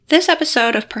This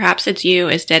episode of Perhaps It's You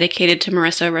is dedicated to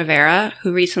Marissa Rivera,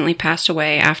 who recently passed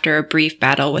away after a brief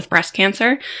battle with breast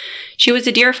cancer. She was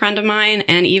a dear friend of mine,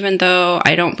 and even though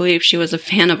I don't believe she was a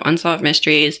fan of Unsolved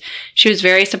Mysteries, she was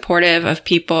very supportive of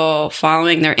people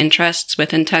following their interests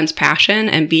with intense passion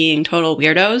and being total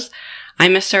weirdos. I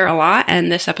miss her a lot,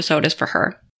 and this episode is for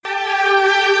her.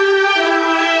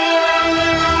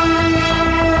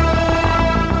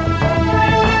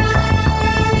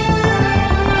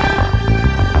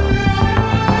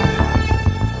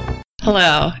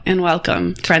 Hello, and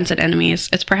welcome, friends and enemies.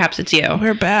 It's Perhaps It's You.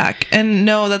 We're back. And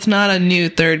no, that's not a new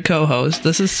third co-host.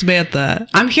 This is Samantha.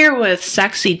 I'm here with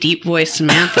sexy, deep voice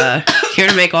Samantha, here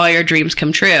to make all your dreams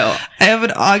come true. I have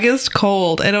an August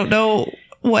cold. I don't know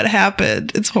what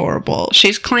happened. It's horrible.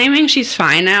 She's claiming she's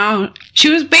fine now.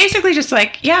 She was basically just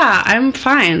like, yeah, I'm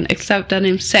fine, except that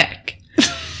I'm sick.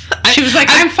 She was like,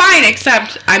 I'm fine,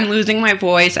 except I'm losing my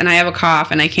voice and I have a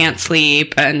cough and I can't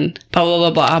sleep and blah, blah,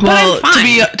 blah, blah. But well,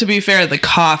 I'm fine. To be fair, the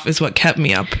cough is what kept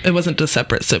me up. It wasn't a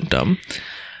separate symptom.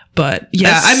 But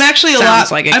yeah, I'm actually I'm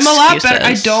a lot better.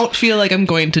 I don't feel like I'm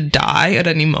going to die at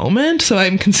any moment, so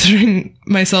I'm considering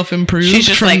myself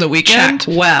improved from the weekend.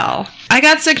 Checked well. I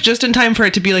got sick just in time for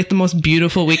it to be like the most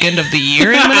beautiful weekend of the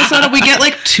year in Minnesota. We get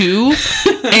like 2,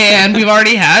 and we've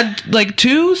already had like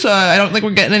 2, so I don't think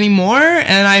we're getting any more.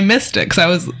 And I missed it because I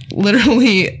was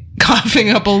literally coughing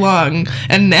up a lung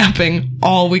and napping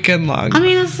all weekend long. I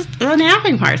mean, the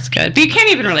napping part's good, but you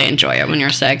can't even really enjoy it when you're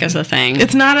sick, is the thing.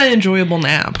 It's not an enjoyable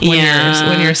nap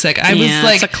when you're sick. I was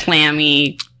like, it's a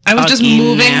clammy. I was just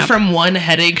moving from one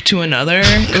headache to another.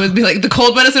 It would be like the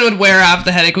cold medicine would wear off,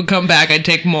 the headache would come back, I'd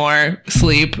take more,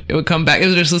 sleep, it would come back. It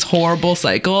was just this horrible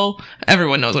cycle.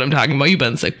 Everyone knows what I'm talking about. You've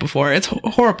been sick before. It's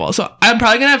horrible. So I'm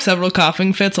probably going to have several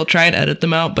coughing fits. I'll try and edit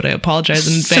them out, but I apologize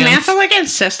in advance. Samantha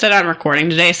insisted on recording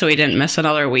today so we didn't miss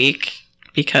another week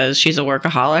because she's a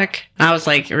workaholic. And I was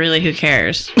like, really, who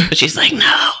cares? But she's like,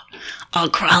 no, I'll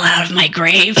crawl out of my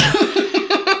grave.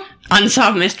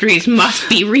 Unsolved Mysteries must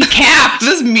be recapped.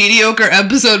 This mediocre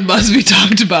episode must be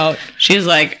talked about. She's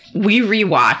like, we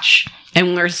rewatch,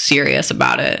 and we're serious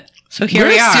about it. So here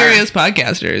we are. We're serious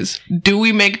podcasters. Do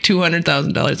we make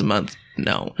 $200,000 a month?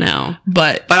 No.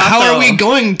 But how are we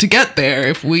going to get there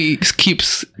if we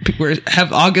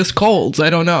have August colds? I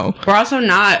don't know. We're also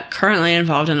not currently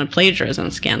involved in a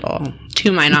plagiarism scandal,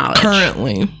 to my knowledge.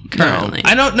 Currently. No.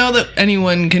 I don't know that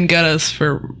anyone can get us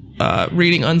for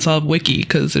reading Unsolved Wiki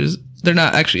because they're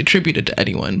not actually attributed to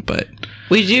anyone, but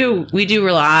we do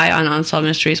rely on Unsolved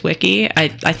Mysteries Wiki. I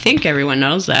think everyone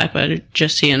knows that, but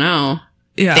just so you know,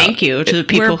 thank you to the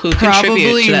people who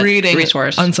contribute to that reading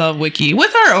resource. Unsolved Wiki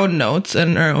with our own notes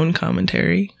and our own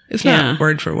commentary. It's not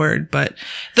word for word, but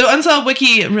the Unsolved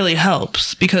Wiki really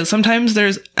helps because sometimes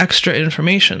there's extra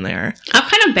information there. I'm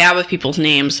kind of bad with people's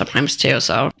names sometimes too,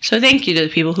 so thank you to the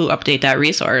people who update that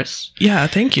resource. Yeah,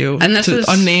 thank you. And this is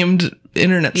unnamed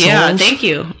internet souls. Yeah, thank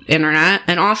you, internet.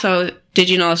 And also, did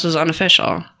you know this was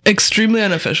unofficial? Extremely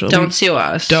unofficial. Don't sue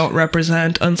us. Don't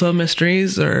represent Unsolved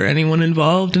Mysteries or anyone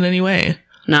involved in any way.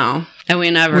 No, and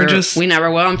we never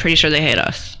will. I'm pretty sure they hate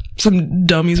us. Some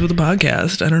dummies with a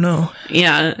podcast. I don't know.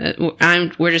 Yeah,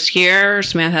 we're just here.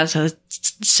 Samantha has a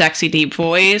sexy, deep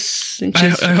voice. And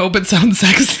I hope it sounds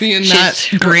sexy and not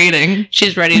grating.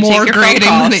 She's ready to more take your grating phone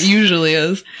calls than it usually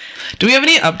is. Do we have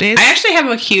any updates? I actually have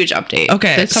a huge update.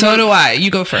 Okay, so do I. You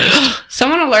go first.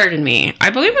 Someone alerted me. I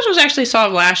believe this was actually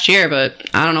solved last year, but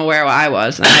I don't know where I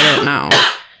was, and I don't know.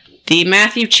 The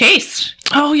Matthew Chase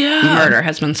murder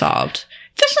has been solved.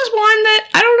 This is one that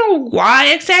I don't know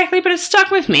why exactly, but it stuck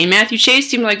with me. Matthew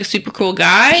Chase seemed like a super cool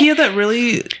guy. He had that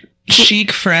really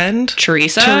chic friend,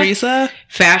 Teresa,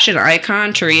 fashion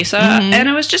icon Teresa, and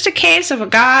it was just a case of a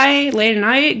guy late at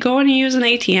night going to use an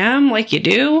ATM like you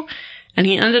do, and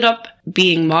he ended up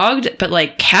being mugged,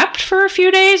 but kept for a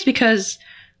few days because,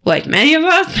 like many of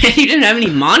us, Matthew didn't have any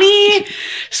money.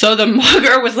 So the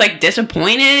mugger was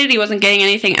disappointed. He wasn't getting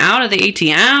anything out of the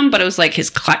ATM, but it was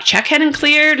his check hadn't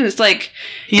cleared. And it's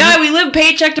guy, we live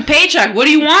paycheck to paycheck. What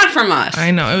do you want from us?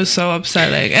 I know. It was so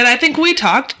upsetting. And I think we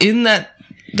talked in that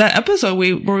episode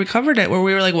where we covered it, where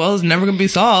we were like, well, it's never going to be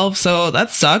solved. So that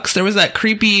sucks. There was that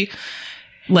creepy,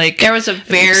 there was a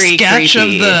very sketch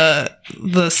creepy of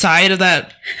the side of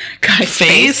that guy's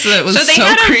face that was so creepy. So they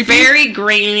had a very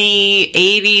grainy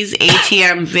 80s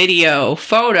ATM video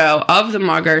photo of the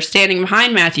mugger standing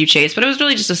behind Matthew Chase, but it was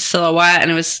really just a silhouette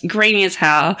and it was grainy as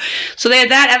hell. So they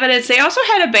had that evidence. They also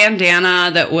had a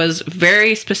bandana that was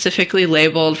very specifically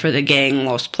labeled for the gang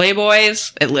Los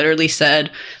Playboys. It literally said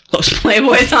Los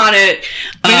Playboys on it.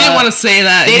 They didn't want to say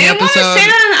that in the episode. They didn't want to say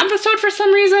that in the episode for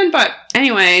some reason, but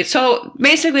anyway, so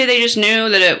basically they just knew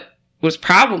that it was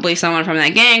probably someone from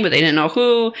that gang, but they didn't know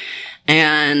who.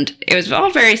 And it was all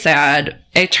very sad.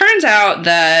 It turns out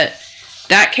that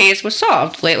that case was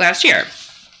solved late last year.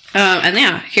 And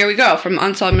yeah, here we go from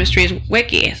Unsolved Mysteries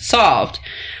Wiki. Solved.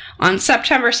 On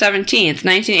September 17th,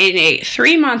 1988,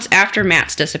 3 months after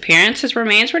Matt's disappearance, his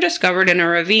remains were discovered in a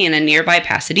ravine in nearby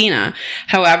Pasadena.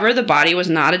 However, the body was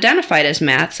not identified as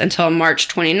Matt's until March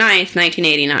 29th,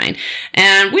 1989.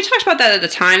 And we talked about that at the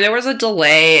time. There was a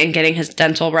delay in getting his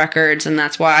dental records, and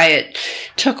that's why it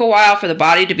took a while for the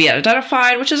body to be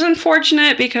identified, which is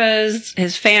unfortunate because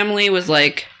his family was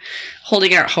like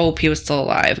holding out hope he was still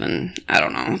alive, and I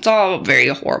don't know. It's all very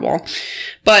horrible.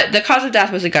 But the cause of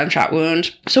death was a gunshot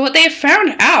wound. So what they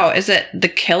found out is that the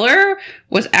killer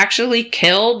was actually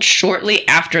killed shortly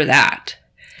after that.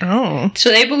 Oh. So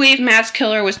they believe Matt's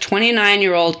killer was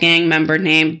 29-year-old gang member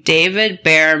named David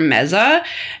Bear Meza,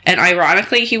 and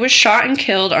ironically, he was shot and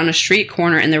killed on a street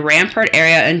corner in the Rampart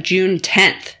area on June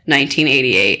 10th,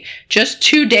 1988, just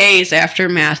 2 days after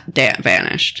Matt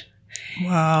vanished.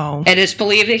 Wow. It is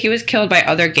believed that he was killed by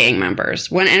other gang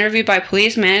members. When interviewed by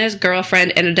police, Matt and his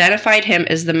girlfriend identified him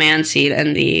as the man seen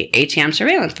in the ATM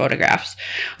surveillance photographs.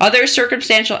 Other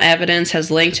circumstantial evidence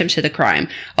has linked him to the crime.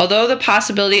 Although the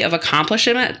possibility of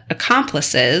accomplices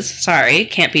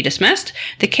can't be dismissed,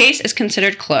 the case is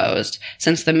considered closed,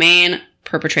 since the main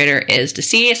perpetrator is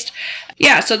deceased.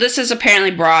 Yeah, so this has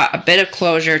apparently brought a bit of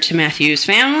closure to Matthew's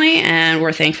family, and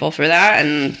we're thankful for that,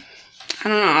 and I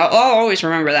don't know. I'll always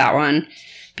remember that one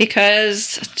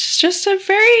because it's just a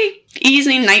very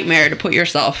easy nightmare to put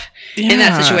yourself in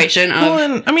that situation.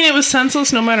 It was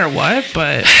senseless no matter what,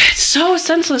 but it's so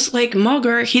senseless. Like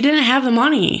Mugger, he didn't have the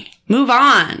money. Move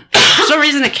on. There's no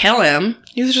reason to kill him.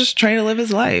 He was just trying to live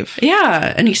his life.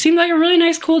 Yeah, and he seemed like a really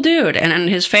nice, cool dude. And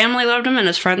his family loved him, and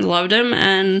his friends loved him.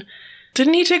 And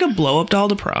didn't he take a blow-up doll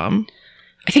to prom?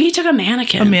 I think he took a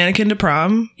mannequin. A mannequin to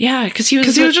prom? Yeah, because he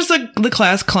was just like the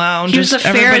class clown. He was the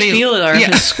Ferris Bueller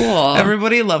of his school.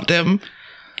 Everybody loved him.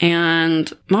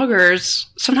 And muggers,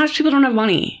 sometimes people don't have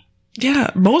money.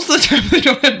 Yeah, most of the time they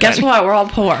don't have money. Guess what? We're all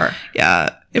poor.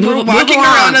 Yeah. If we're walking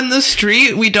around in the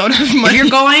street, we don't have money. If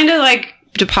you're going to like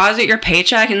deposit your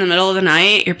paycheck in the middle of the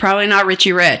night, you're probably not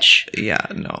Richie Rich. Yeah,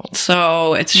 no.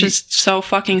 So it's just so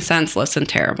fucking senseless and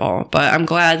terrible. But I'm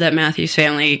glad that Matthew's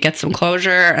family gets some closure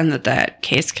and that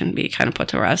case can be kind of put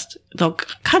to rest. Though,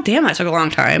 god damn, that took a long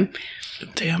time.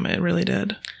 Damn, it really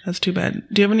did. That's too bad.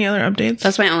 Do you have any other updates?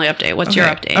 That's my only update. What's your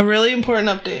update? A really important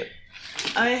update.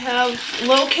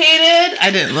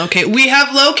 We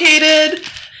have located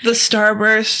the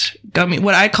Starburst gummy,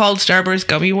 what I called Starburst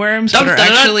gummy worms, but are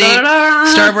actually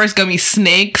Starburst gummy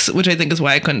snakes, which I think is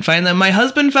why I couldn't find them. My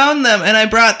husband found them, and I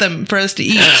brought them for us to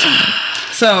eat.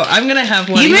 So I'm going to have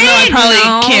one, even though I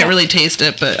probably can't really taste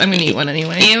it, but I'm going to eat one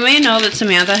anyway. You may know that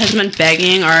Samantha has been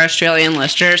begging our Australian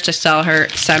listeners to send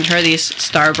her these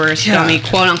Starburst gummy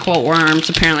quote-unquote worms,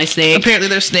 apparently snakes. Apparently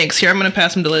they're snakes. Here, I'm going to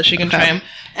pass them to Liz. You can try them.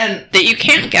 And that you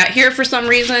can't get here for some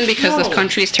reason because this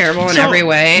country is terrible in every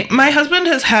way. My husband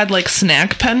has had like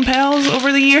snack pen pals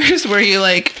over the years where he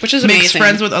makes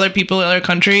friends with other people in other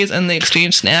countries and they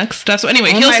exchange snacks. That's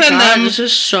anyway, he'll send them. This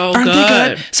is so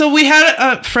good. So we had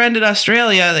a friend in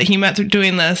Australia that he met through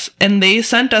doing this, and they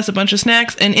sent us a bunch of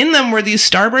snacks, and in them were these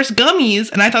Starburst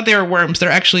gummies, and I thought they were worms. They're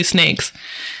actually snakes.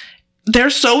 They're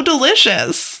so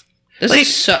delicious.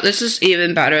 This is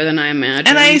even better than I imagined.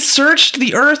 And I searched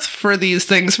the earth for these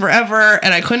things forever,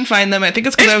 and I couldn't find them. I think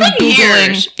it's because I was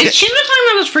Googling. She's been talking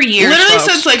about this for years, literally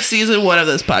since like season 1 of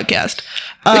this podcast.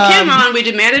 We came on, we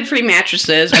demanded free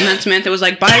mattresses, and then Samantha was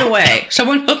like, by the way,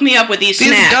 someone hooked me up with these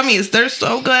snacks. Gummies, they're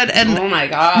so good. And oh my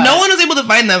god. No one was able to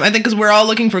find them, I think because we're all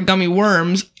looking for gummy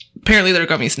worms. Apparently they're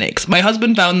gummy snakes. My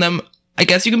husband found them. I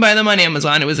guess you can buy them on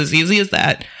Amazon. It was as easy as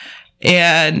that.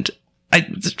 And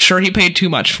I'm sure he paid too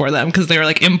much for them because they were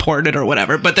like imported or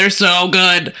whatever, but they're so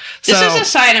good. This is a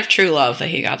sign of true love that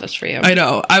he got this for you. I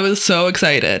know. I was so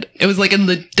excited. It was like in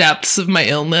the depths of my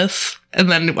illness.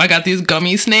 And then I got these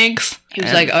gummy snakes. He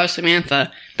was like, oh,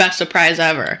 Samantha, best surprise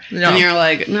ever. No. And you're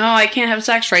like, no, I can't have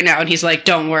sex right now. And he's like,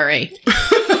 don't worry.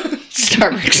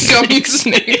 Starbucks gummy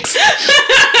snakes.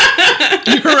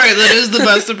 You're right. That is the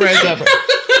best surprise ever.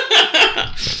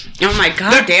 Oh my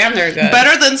god, damn, they're good.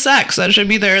 Better than sex. That should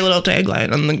be their little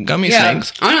tagline on the gummy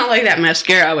snakes. I don't like that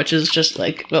mascara, which is just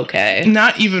like, okay.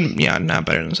 Not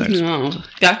better than sex. No.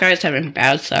 That guy's having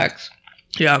bad sex.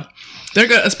 Yeah. They're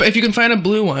good. If you can find a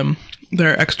blue one,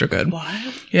 they're extra good. What?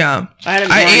 Yeah.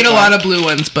 I ate a lot of blue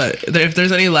ones, but if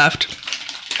there's any left,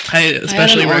 I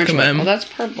especially recommend. Well, that's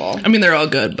purple. I mean, they're all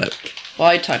good, but. Well,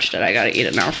 I touched it. I gotta eat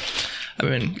it now. I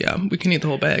mean, yeah, we can eat the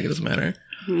whole bag. It doesn't matter.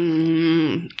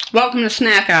 Welcome to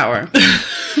Snack Hour.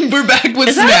 We're back with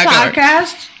Is Snack that a Hour.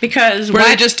 podcast? Because Where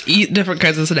I just eat different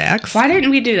kinds of snacks. Why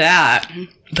didn't we do that?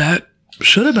 That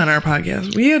should have been our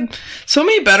podcast. We had so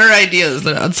many better ideas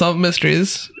than Unsolved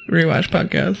Mysteries Rewatch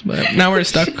podcast, but now we're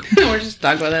stuck. We're just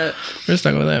stuck with it. We're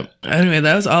stuck with it. Anyway,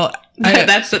 that was all.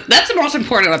 That's the most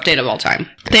important update of all time.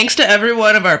 Thanks to every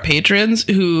one of our patrons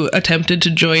who attempted to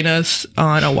join us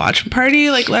on a watch party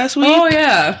like last week. Oh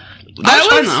yeah, that was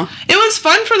fun though. It was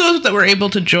fun for those that were able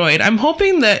to join. I'm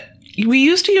hoping that. We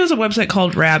used to use a website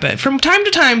called Rabbit. From time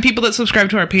to time, people that subscribe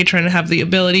to our Patreon have the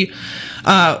ability,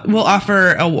 we'll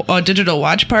offer a digital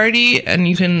watch party, and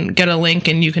you can get a link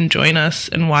and you can join us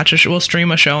and watch a show. We'll stream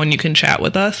a show and you can chat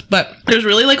with us. But there's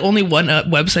really like only one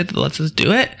website that lets us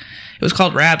do it. It was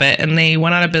called Rabbit, and they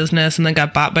went out of business and then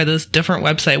got bought by this different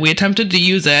website. We attempted to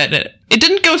use it. It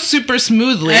didn't go super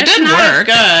smoothly. It didn't work.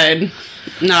 Good.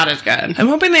 Not as good. I'm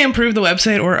hoping they improve the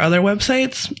website or other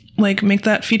websites, like make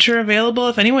that feature available.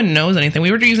 If anyone knows anything,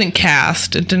 we were using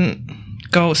Cast. It didn't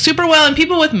go super well, and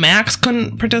people with Macs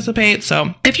couldn't participate.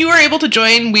 So if you were able to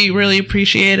join, we really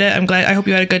appreciate it. I hope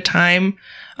you had a good time.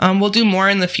 We'll do more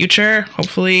in the future.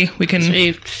 Hopefully we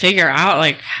can figure out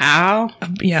like how.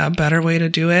 Yeah, a better way to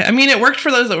do it. I mean, it worked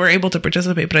for those that were able to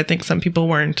participate, but I think some people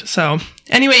weren't. So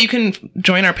anyway, you can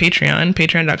join our Patreon,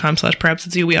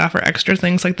 patreon.com/perhapsitsyou. We offer extra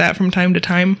things like that from time to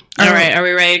time. All right, are we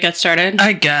ready to get started?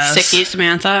 I guess. Sicky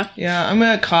Samantha. Yeah, I'm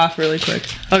going to cough really quick.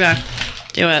 Okay,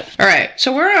 do it. All right,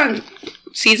 so we're on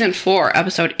season 4,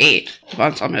 episode 8 of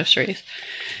Unsolved Mysteries.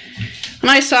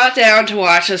 And I sat down to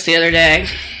watch this the other day.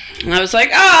 And I was like,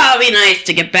 it'll be nice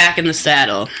to get back in the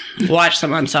saddle, watch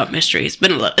some Unsolved Mysteries. It's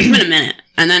been a minute.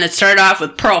 And then it started off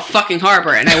with Pearl fucking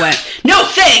Harbor, and I went, no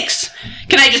thanks!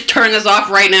 Can I just turn this off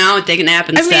right now and take a nap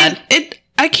instead? I mean,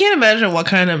 I can't imagine what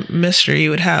kind of mystery you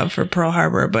would have for Pearl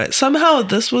Harbor, but somehow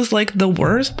this was like the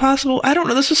worst possible. I don't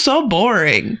know. This was so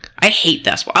boring. I hate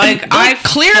this one. I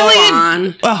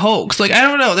clearly a hoax. Like, I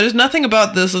don't know. There's nothing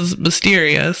about this as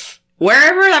mysterious.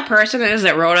 Wherever that person is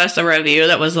that wrote us a review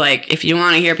that was like, if you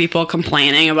want to hear people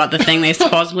complaining about the thing they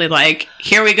supposedly like,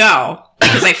 here we go.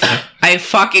 Because I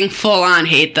fucking full on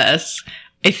hate this.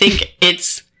 I think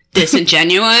it's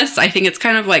disingenuous. I think it's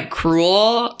kind of like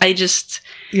cruel.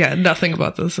 Yeah, nothing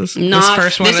about this is this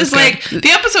first one is like good.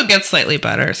 The episode gets slightly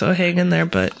better, so hang in there.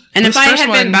 But if I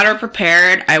had been better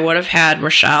prepared, I would have had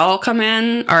Rochelle come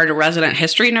in, our resident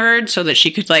history nerd, so that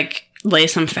she could like lay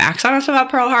some facts on us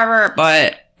about Pearl Harbor.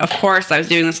 But of course, I was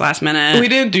doing this last minute. We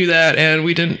didn't do that, and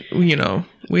we didn't.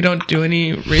 We don't do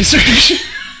any research.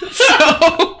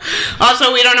 So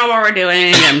also, we don't know what we're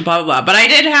doing, and blah blah blah. But I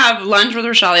did have lunch with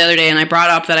Rochelle the other day, and I brought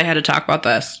up that I had to talk about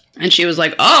this. And she was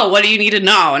like, oh, what do you need to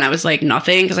know? And I was like,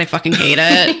 nothing, because I fucking hate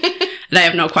it. And I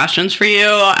have no questions for you.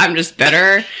 I'm just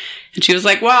bitter. And she was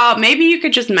like, well, maybe you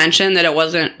could just mention that it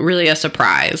wasn't really a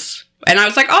surprise. And I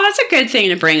was like, oh, that's a good thing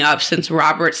to bring up, since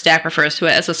Robert Stack refers to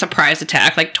it as a surprise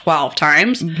attack like 12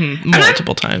 times. Mm-hmm.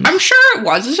 Multiple times. I'm sure it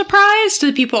was a surprise to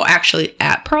the people actually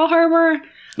at Pearl Harbor.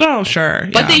 Oh, sure.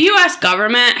 But the U.S.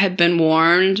 government had been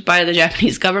warned by the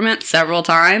Japanese government several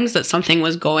times that something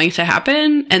was going to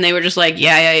happen. And they were just like,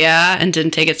 yeah, and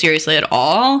didn't take it seriously at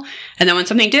all. And then when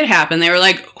something did happen, they were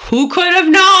like, who could have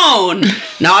known?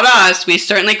 Not us. We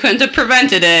certainly couldn't have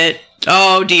prevented it.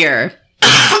 Oh, dear.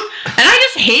 And I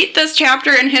just hate this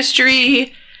chapter in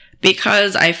history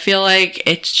because I feel like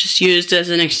it's just used as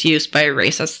an excuse by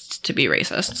racists to be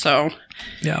racist. So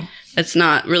yeah. It's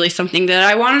not really something that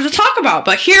I wanted to talk about,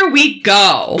 but here we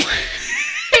go.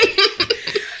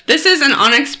 This is an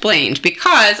unexplained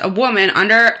because a woman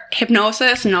under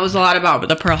hypnosis knows a lot about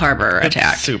the Pearl Harbor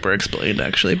attack. It's super explained,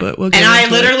 actually, but we'll get into it.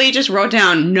 And I literally just wrote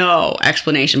down no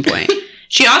explanation point.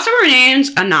 She also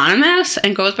remains anonymous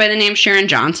and goes by the name Sharon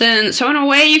Johnson. So in a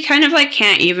way, you kind of like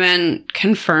can't even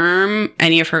confirm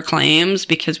any of her claims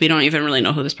because we don't even really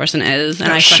know who this person is.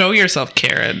 And show yourself,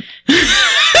 Karen.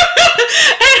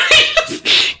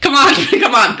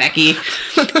 Come on, Becky.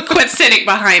 Quit sitting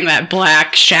behind that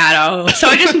black shadow. So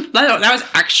that was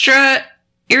extra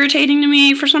irritating to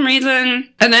me for some reason.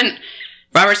 And then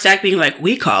Robert Stack being like,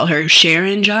 we call her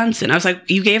Sharon Johnson. I was like,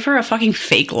 you gave her a fucking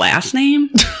fake last name?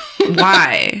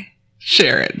 Why?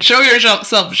 Sharon. Show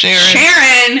yourself, Sharon.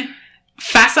 Sharon,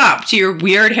 fess up to your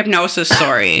weird hypnosis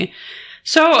story.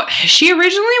 So she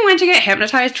originally went to get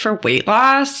hypnotized for weight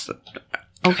loss.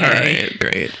 Okay. All right,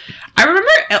 great. I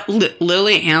remember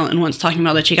Lily Allen once talking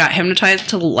about that she got hypnotized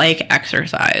to like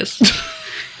exercise.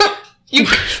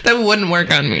 That wouldn't work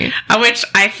on me. Which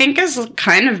I think is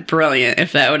kind of brilliant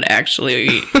if that would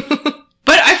actually...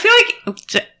 But I feel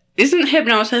like... Isn't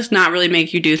hypnosis not really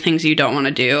make you do things you don't want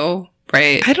to do,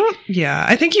 right?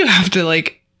 I think you have to,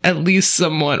 like... at least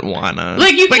somewhat wanna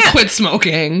like you can't quit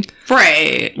smoking.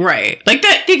 Right. Like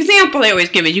the example they always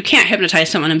give is you can't hypnotize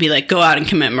someone and be like, go out and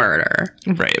commit murder.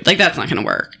 Right. Like that's not gonna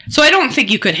work. So I don't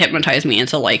think you could hypnotize me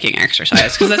into liking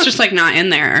exercise because that's just like not in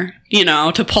there,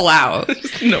 to pull out.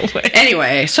 No way.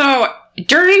 Anyway, so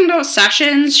during those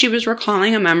sessions, she was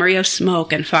recalling a memory of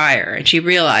smoke and fire, and she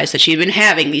realized that she'd been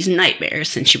having these nightmares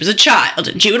since she was a child,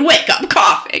 and she would wake up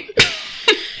coughing.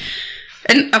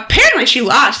 And apparently she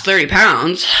lost 30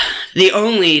 pounds, the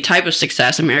only type of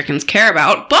success Americans care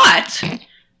about, but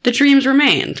the dreams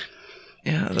remained.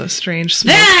 Yeah, those strange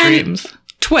smoke dreams.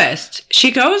 Twist.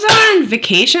 She goes on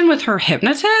vacation with her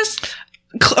hypnotist.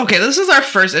 Okay, this is our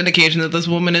first indication that this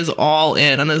woman is all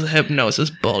in on this hypnosis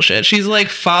bullshit. She's like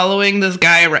following this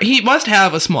guy around. He must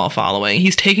have a small following.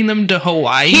 He's taking them to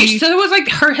Hawaii. So it was like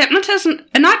her hypnotist,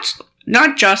 and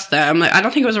not just them. Like, I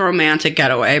don't think it was a romantic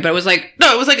getaway, but it was like...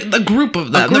 No, it was like a group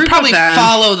of them. They probably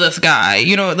follow this guy.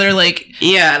 They're like...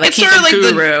 Yeah, like it's he's sort of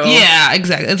like guru. Yeah,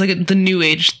 exactly. It's like the new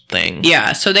age thing.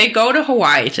 Yeah, so they go to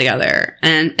Hawaii together.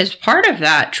 And as part of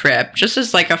that trip, just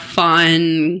as like a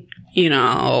fun,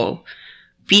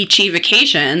 beachy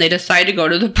vacation, they decide to go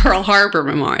to the Pearl Harbor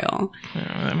Memorial.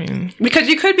 Because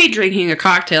you could be drinking a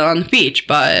cocktail on the beach,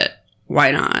 but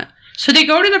why not? So they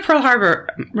go to the Pearl Harbor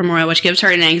Memorial, which gives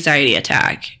her an anxiety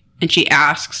attack, and she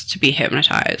asks to be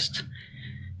hypnotized.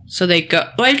 So they go,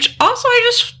 which also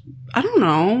I don't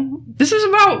know. This is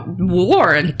about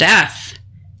war and death.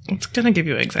 It's gonna give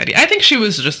you anxiety. I think she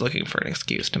was just looking for an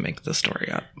excuse to make the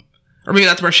story up. Or maybe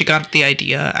that's where she got the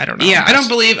idea. I don't know. Yeah. I don't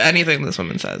believe anything this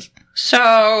woman says.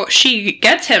 So she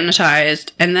gets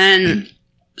hypnotized and then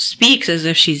speaks as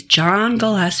if she's John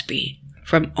Gillespie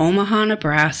from Omaha,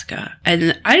 Nebraska.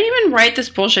 And I didn't even write this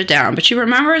bullshit down, but she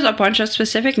remembers a bunch of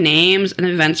specific names and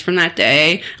events from that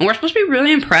day. And we're supposed to be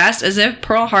really impressed as if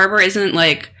Pearl Harbor isn't,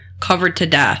 like, covered to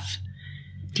death.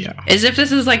 Yeah. As if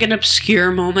this is, like, an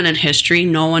obscure moment in history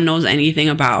no one knows anything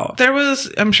about.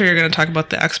 I'm sure you're going to talk about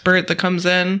the expert that comes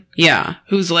in. Yeah.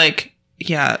 Who's like,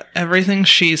 yeah, everything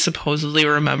she supposedly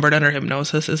remembered under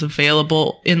hypnosis is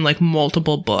available in, like,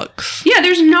 multiple books. Yeah,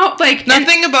 there's no, like...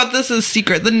 Nothing about this is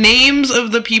secret. The names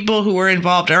of the people who were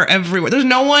involved are everywhere. There's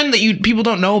no one that people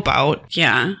don't know about.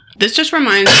 Yeah. This just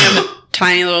reminds me of a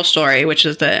tiny little story, which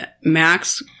is that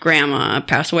Mac's grandma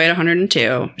passed away at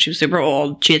 102. She was super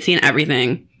old. She had seen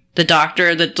everything. The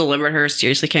doctor that delivered her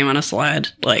seriously came on a sled.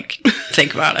 Like,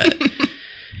 think about it.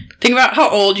 Think about how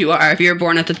old you are if you were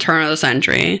born at the turn of the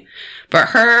century. But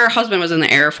her husband was in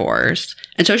the Air Force.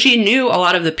 And so she knew a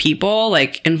lot of the people,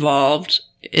 like, involved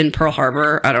in Pearl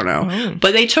Harbor. I don't know. Oh.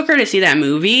 But they took her to see that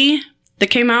movie that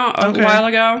came out a while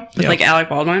ago. With, like, Alec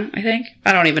Baldwin, I think.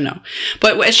 I don't even know.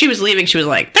 But as she was leaving, she was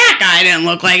like, that guy didn't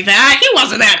look like that. He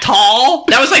wasn't that tall.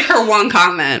 That was, like, her one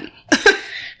comment.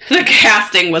 The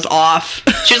casting was off.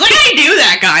 She was like, I knew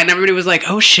that guy. And everybody was like,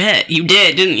 oh, shit, you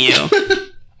did, didn't you?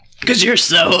 Because you're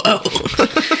so old.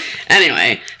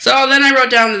 Anyway, so then I wrote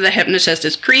down that the hypnotist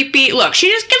is creepy. Look, she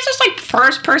just gives us, like,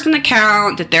 first-person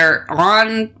account that they're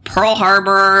on Pearl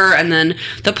Harbor, and then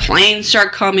the planes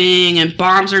start coming, and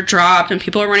bombs are dropped, and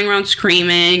people are running around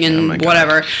screaming, and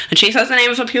whatever. And she says the name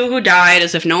of some people who died,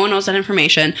 as if no one knows that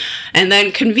information. And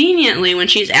then, conveniently, when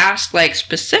she's asked, like,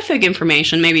 specific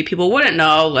information, maybe people wouldn't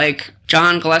know, like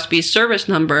John Gillespie's service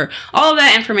number, all of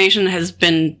that information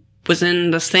was in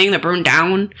this thing that burned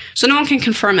down, so no one can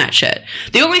confirm that shit.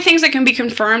 The only things that can be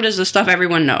confirmed is the stuff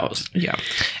everyone knows. Yeah.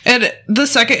 And the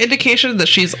second indication that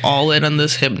she's all in on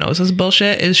this hypnosis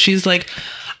bullshit is she's like,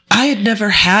 I had never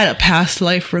had a past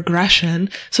life regression,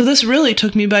 so this really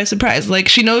took me by surprise. Like,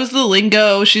 she knows the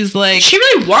lingo. She's like... She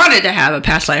really wanted to have a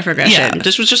past life regression. Yeah.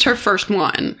 This was just her first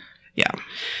one.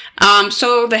 Yeah.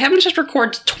 So the hypnotist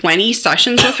records 20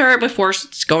 sessions with her before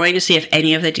going to see if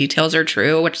any of the details are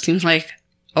true, which seems like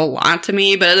a lot to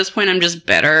me, but at this point I'm just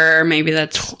bitter. Maybe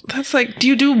that's like, do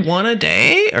you do one a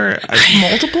day or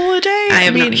multiple a day?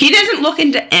 I mean, he doesn't look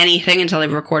into anything until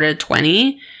they've recorded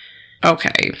 20.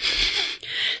 Okay.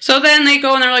 So then they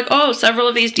go and they're like, oh, several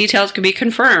of these details could be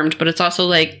confirmed, but it's also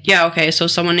like, yeah, okay, so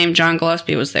someone named John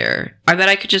Gillespie was there. I bet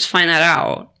I could just find that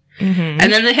out. Mm-hmm.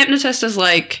 And then the hypnotist is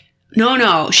like,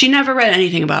 no, she never read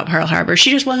anything about Pearl Harbor.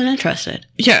 She just wasn't interested.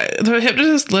 Yeah, the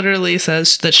hypnotist literally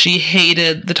says that she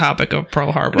hated the topic of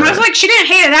Pearl Harbor. And I was like, she didn't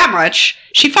hate it that much.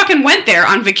 She fucking went there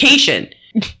on vacation.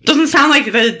 Doesn't sound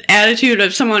like the attitude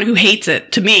of someone who hates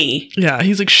it to me. Yeah,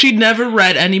 he's like, she never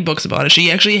read any books about it. She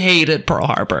actually hated Pearl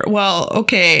Harbor. Well,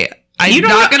 okay, I'm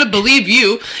not going to believe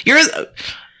you. You're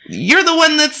the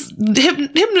one that's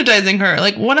hypnotizing her.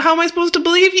 Like, how am I supposed to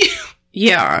believe you?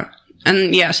 Yeah.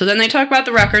 And yeah, so then they talk about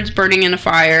the records burning in a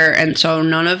fire, and so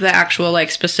none of the actual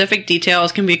like specific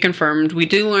details can be confirmed. We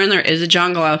do learn there is a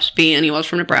John Gillespie, and he was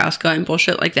from Nebraska and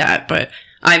bullshit like that, but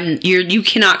you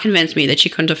cannot convince me that she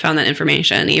couldn't have found that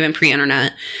information, even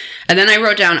pre-internet. And then I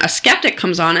wrote down, a skeptic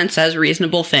comes on and says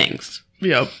reasonable things.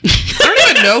 Yep. I don't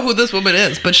even know who this woman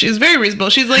is, but she's very reasonable.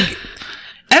 She's like,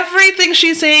 everything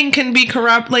she's saying can be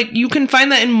corrupt. Like, you can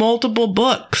find that in multiple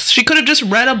books. She could have just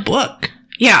read a book.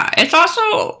 Yeah, it's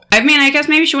also, I mean, I guess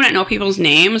maybe she wouldn't know people's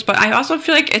names, but I also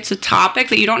feel like it's a topic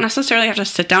that you don't necessarily have to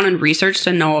sit down and research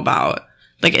to know about.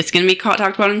 Like, it's going to be talked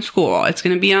about in school. It's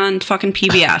going to be on fucking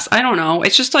PBS. I don't know.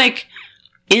 It's just like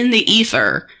in the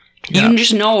ether. You can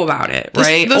just know about it,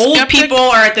 right? The old people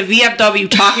are at the VFW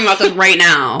talking about this right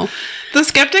now. The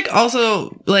skeptic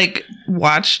also, like,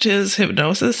 watched his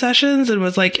hypnosis sessions and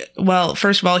was like, well,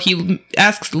 first of all, he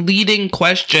asks leading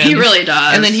questions. He really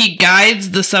does. And then he guides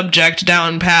the subject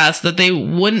down paths that they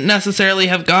wouldn't necessarily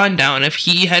have gone down if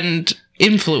he hadn't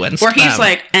influenced them. Where he's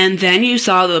like, and then you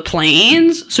saw the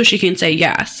planes, so she can say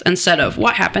yes, instead of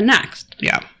what happened next.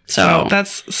 Yeah. So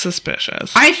that's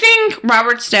suspicious. I think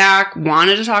Robert Stack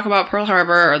wanted to talk about Pearl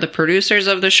Harbor, or the producers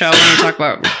of the show wanted to talk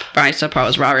about, I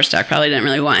suppose Robert Stack probably didn't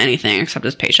really want anything except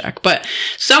his paycheck. But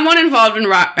someone involved in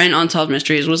Unsolved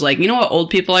Mysteries was like, you know what old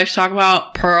people like to talk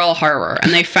about? Pearl Harbor.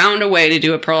 And they found a way to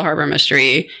do a Pearl Harbor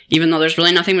mystery, even though there's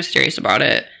really nothing mysterious about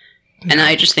it. And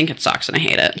I just think it sucks and I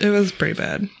hate it. It was pretty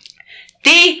bad.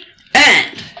 The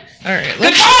end. All right.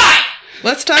 Goodbye!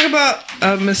 Let's talk about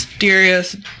a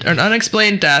mysterious or an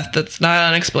unexplained death that's not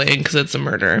unexplained because it's a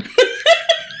murder.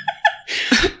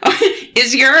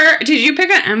 Did you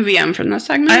pick an MVM from this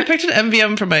segment? I picked an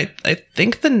MVM from I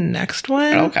think the next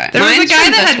one. Okay. There was a guy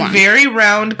that had very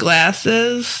round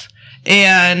glasses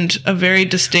and a very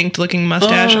distinct looking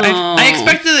mustache. I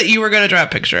expected that you were going to draw a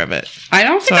picture of it. I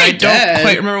don't think I did. Don't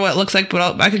quite remember what it looks like,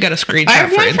 but I could get a screenshot for Instagram. I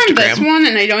have one from this one,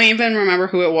 and I don't even remember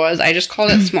who it was. I just called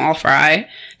it Small Fry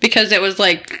because it was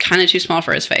like kind of too small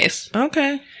for his face.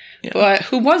 Okay. Yeah. But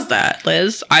who was that,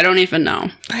 Liz? I don't even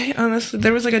know. I honestly,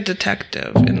 there was like a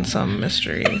detective in some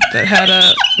mystery that had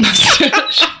a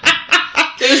mustache.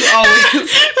 There's always.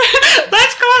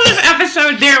 Let's call this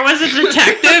episode "There Was a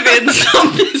Detective in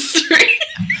Some Mystery."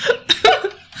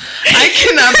 I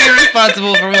cannot be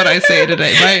responsible for what I say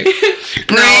today. My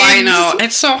no, I know.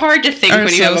 It's so hard to think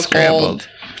when you have a cold.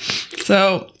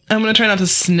 So I'm going to try not to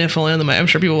sniffle into the mic. I'm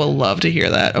sure people will love to hear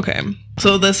that. Okay.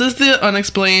 So this is the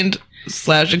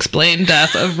unexplained/explained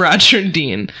death of Roger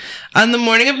Dean. On the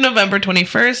morning of November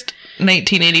 21st,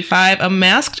 1985, a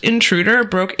masked intruder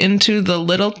broke into the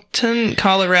Littleton,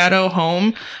 Colorado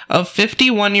home of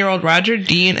 51-year-old Roger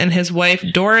Dean and his wife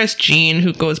Doris Jean,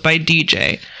 who goes by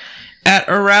DJ. At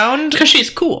around... Because she's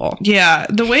cool. Yeah.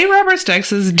 The way Robert Stack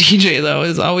says DJ, though,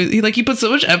 is always... He puts so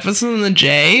much emphasis on the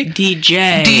J.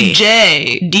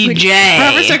 DJ. Like,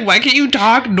 Robert Stack, why can't you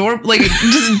talk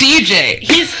just DJ?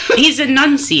 He's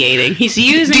enunciating. He's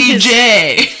using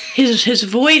DJ. His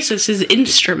voice is his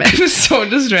instrument. It was so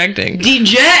distracting.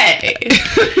 DJ.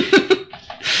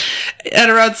 At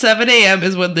around 7 a.m.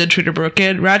 is when the intruder broke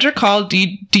in. Roger called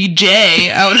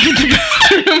DJ out of the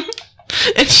bathroom.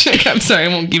 I'm sorry, I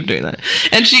won't keep doing that.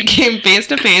 And she came face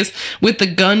to face with the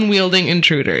gun-wielding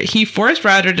intruder. He forced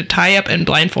Roger to tie up and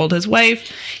blindfold his wife.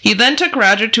 He then took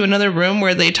Roger to another room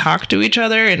where they talked to each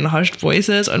other in hushed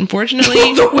voices. Unfortunately...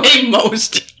 the way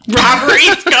most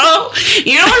robberies go.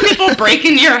 You know when people break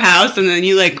into your house and then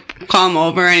you, call them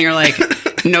over and you're like,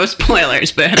 no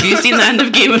spoilers, but have you seen the end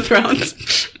of Game of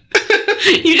Thrones?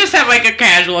 You just have, a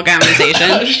casual conversation.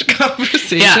 Hushed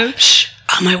conversation? Yeah. Shh.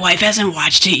 My wife hasn't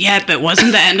watched it yet, but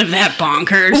wasn't the end of that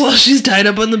bonkers? Well, she's tied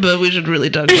up on the bed. We should really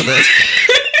talk about this.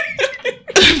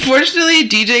 Unfortunately,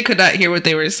 DJ could not hear what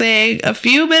they were saying. A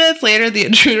few minutes later, the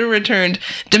intruder returned,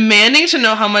 demanding to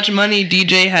know how much money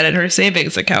DJ had in her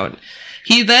savings account.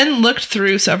 He then looked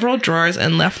through several drawers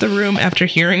and left the room after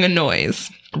hearing a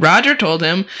noise. Roger told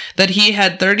him that he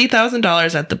had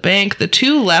 $30,000 at the bank. The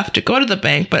two left to go to the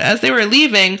bank, but as they were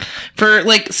leaving, for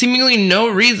seemingly no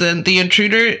reason, the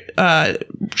intruder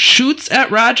shoots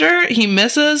at Roger. He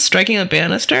misses, striking a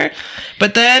banister,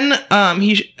 but then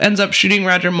he ends up shooting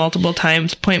Roger multiple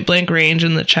times, point blank range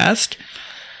in the chest.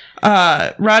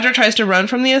 Roger tries to run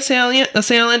from the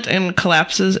assailant and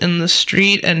collapses in the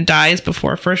street and dies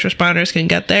before first responders can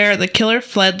get there. The killer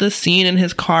fled the scene in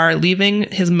his car, leaving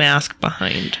his mask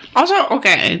behind. Also,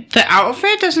 okay, the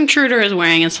outfit this intruder is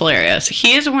wearing is hilarious.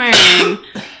 He is wearing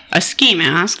a ski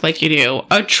mask, like you do,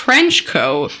 a trench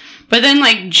coat, but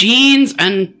then jeans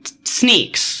and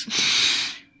sneaks.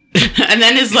 And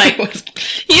then is like,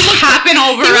 he's hopping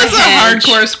over He was a hedge.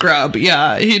 hardcore scrub.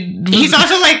 Yeah. He's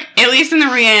also like, at least in the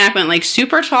reenactment, like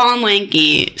super tall and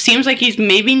lanky. Seems like he's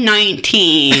maybe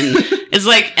 19. Is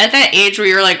like at that age where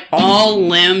you're like all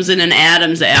limbs in an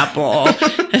Adam's apple.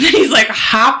 And then he's like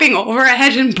hopping over a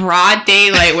hedge in broad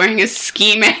daylight wearing a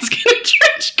ski mask and a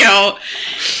trench coat.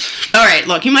 All right,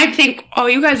 look, you might think, oh,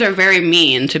 you guys are very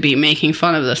mean to be making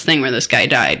fun of this thing where this guy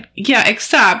died. Yeah,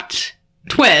 except...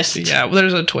 twist. Yeah, well,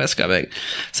 there's a twist coming.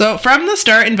 So from the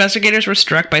start, investigators were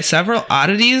struck by several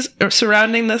oddities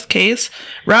surrounding this case.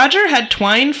 Roger had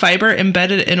twine fiber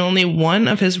embedded in only one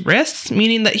of his wrists,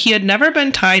 meaning that he had never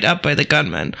been tied up by the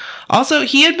gunman. Also,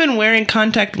 he had been wearing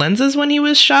contact lenses when he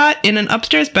was shot. In an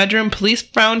upstairs bedroom, police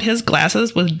found his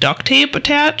glasses with duct tape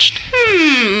attached.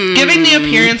 Giving the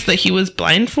appearance that he was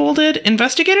blindfolded,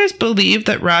 investigators believe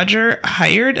that Roger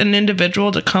hired an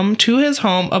individual to come to his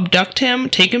home, abduct him,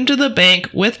 take him to the bank,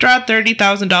 withdraw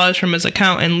 $30,000 from his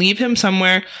account, and leave him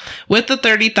somewhere with the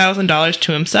 $30,000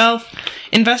 to himself.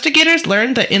 Investigators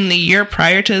learned that in the year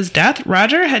prior to his death,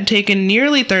 Roger had taken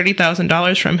nearly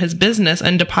 $30,000 from his business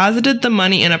and deposited the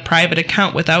money in a private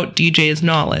account without DJ's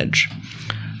knowledge.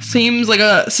 Seems like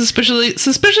a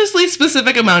suspiciously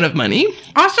specific amount of money.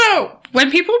 Also,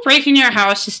 when people break in your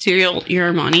house to steal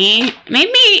your money,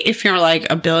 maybe if you're like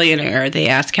a billionaire, they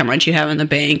ask how much you have in the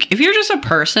bank. If you're just a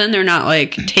person, they're not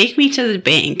like, take me to the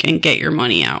bank and get your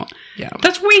money out. Yeah.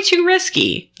 That's way too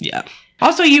risky. Yeah.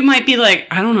 Also, you might be like,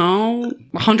 I don't know,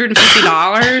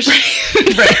 $150.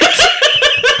 Right.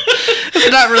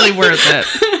 It's not really worth it.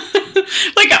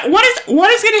 Like, what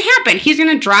is going to happen? He's going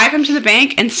to drive him to the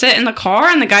bank and sit in the car,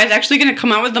 and the guy's actually going to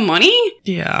come out with the money?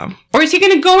 Yeah. Or is he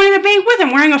going to go into the bank with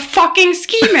him wearing a fucking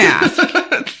ski mask?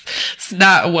 It's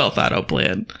not a well thought out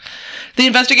plan. The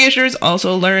investigators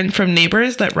also learned from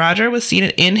neighbors that Roger was seen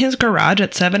in his garage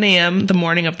at 7 a.m. the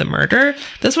morning of the murder.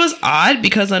 This was odd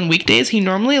because on weekdays he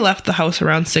normally left the house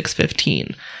around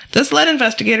 6:15. This led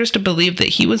investigators to believe that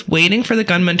he was waiting for the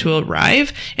gunman to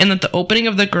arrive and that the opening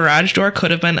of the garage door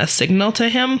could have been a signal to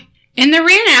him. In the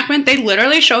reenactment, they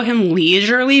literally show him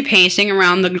leisurely pacing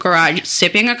around the garage,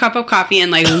 sipping a cup of coffee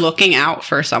and like looking out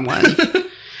for someone.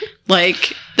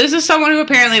 Like, this is someone who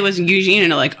apparently was Eugene,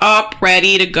 like, up,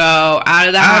 ready to go, out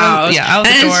of the house. Out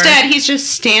the and door. Instead, he's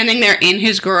just standing there in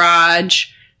his garage,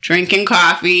 drinking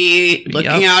coffee,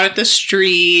 looking out at the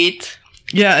street.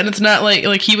 Yeah, and it's not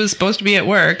like he was supposed to be at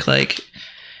work. Like,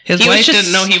 his wife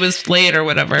didn't know he was late or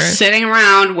whatever. Sitting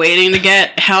around, waiting to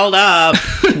get held up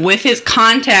with his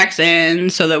contacts in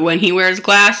so that when he wears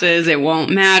glasses, it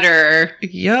won't matter.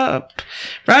 Yup.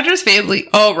 Roger's family...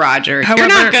 Oh, Roger. However, you're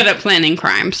not good at planning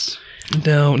crimes.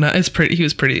 No, he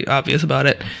was pretty obvious about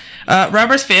it.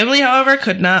 Robert's family, however,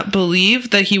 could not believe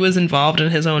that he was involved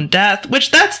in his own death,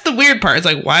 which that's the weird part. It's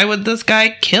like, why would this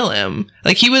guy kill him?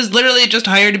 Like, he was literally just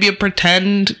hired to be a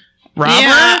pretend robber?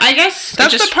 Yeah, I guess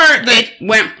that's the part that... It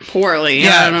went poorly.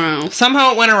 Yeah, I don't know.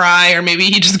 Somehow it went awry, or maybe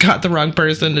he just got the wrong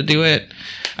person to do it.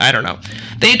 I don't know.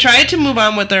 They tried to move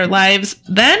on with their lives.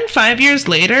 Then, 5 years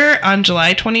later, on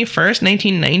July 21st,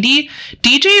 1990,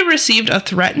 DJ received a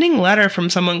threatening letter from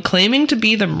someone claiming to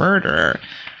be the murderer.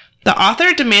 The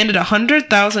author demanded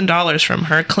 $100,000 from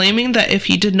her, claiming that if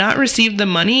he did not receive the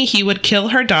money, he would kill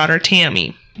her daughter,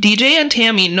 Tammy. DJ and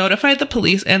Tammy notified the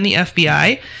police and the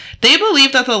FBI. They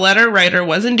believed that the letter writer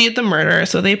was indeed the murderer,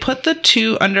 so they put the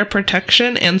two under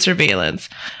protection and surveillance.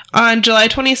 On July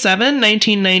 27,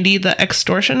 1990, the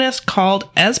extortionist called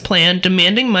as planned,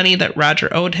 demanding money that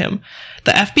Roger owed him.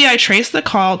 The FBI traced the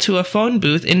call to a phone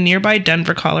booth in nearby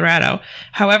Denver, Colorado.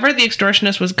 However, the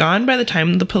extortionist was gone by the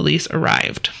time the police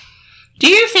arrived. Do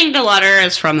you think the letter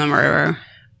is from the murderer?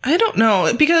 I don't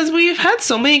know, because we've had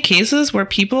so many cases where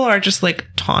people are just, like,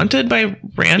 taunted by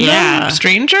random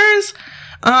strangers.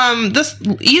 This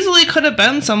easily could have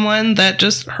been someone that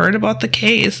just heard about the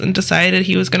case and decided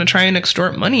he was going to try and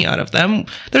extort money out of them.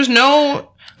 They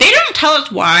don't tell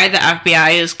us why the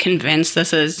FBI is convinced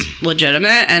this is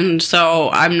legitimate, and so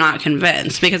I'm not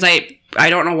convinced, because I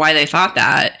don't know why they thought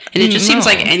that. And it just seems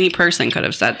like any person could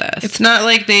have said this. It's not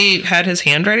like they had his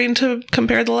handwriting to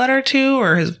compare the letter to,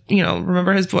 or his,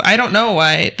 remember his voice. I don't know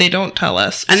why they don't tell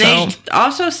us. And they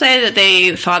also say that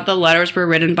they thought the letters were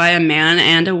written by a man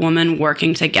and a woman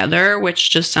working together, which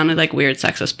just sounded like weird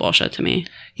sexist bullshit to me.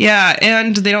 Yeah,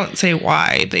 and they don't say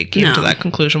why they came to that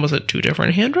conclusion. Was it two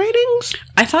different handwritings?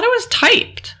 I thought it was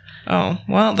typed. Oh,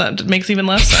 well, that makes even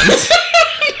less sense.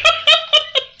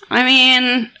 I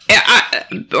mean,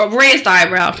 a raised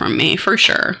eyebrow from me, for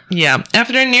sure. Yeah.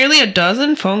 After nearly a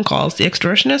dozen phone calls, the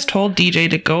extortionist told DJ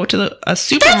to go to a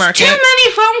supermarket. That's too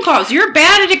many phone calls. You're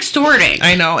bad at extorting.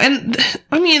 I know. And,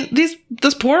 I mean, these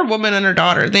this poor woman and her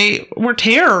daughter, they were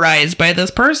terrorized by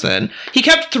this person. He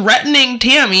kept threatening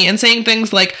Tammy and saying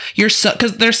things like, "Your son,"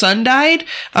 because their son died,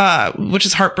 which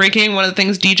is heartbreaking. One of the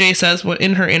things DJ says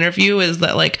in her interview is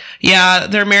that, like, yeah,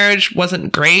 their marriage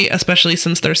wasn't great, especially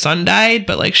since their son died,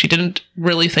 but, like, she didn't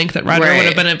really think that Roger would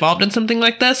have been involved in something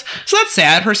like this. So that's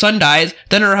sad. Her son dies,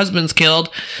 then her husband's killed.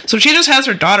 So she just has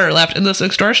her daughter left, and this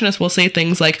extortionist will say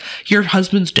things like, "Your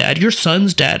husband's dead, your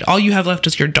son's dead, all you have left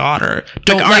is your daughter.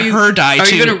 Don't let her die too. Are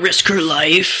you going to risk her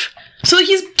life?" So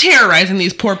he's terrorizing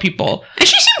these poor people. And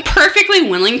she seemed perfectly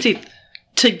willing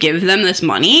to give them this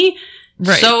money.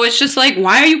 Right. So it's just like,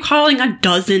 why are you calling a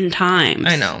dozen times?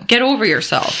 I know. Get over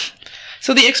yourself.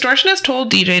 So the extortionist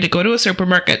told DJ to go to a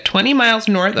supermarket 20 miles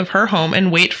north of her home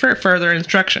and wait for further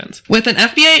instructions. With an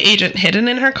FBI agent hidden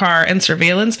in her car and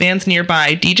surveillance vans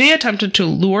nearby, DJ attempted to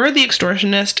lure the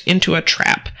extortionist into a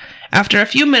trap. After a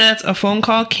few minutes, a phone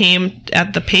call came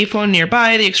at the payphone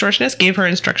nearby. The extortionist gave her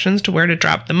instructions to where to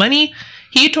drop the money.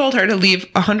 He told her to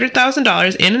leave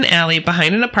 $100,000 in an alley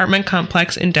behind an apartment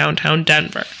complex in downtown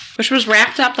Denver. Which was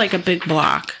wrapped up like a big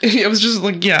block. It was just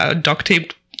like, a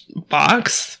duct-taped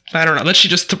box. I don't know, that she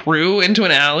just threw into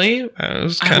an alley. It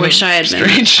was kind of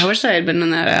strange. I wish I had been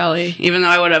in that alley, even though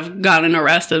I would have gotten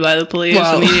arrested by the police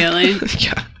immediately.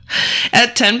 Yeah.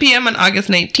 At 10 p.m. on August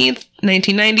 19th,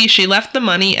 1990, she left the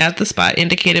money at the spot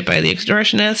indicated by the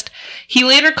extortionist. He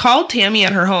later called Tammy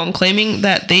at her home, claiming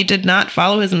that they did not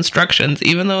follow his instructions,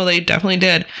 even though they definitely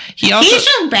did. He's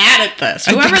just bad at this,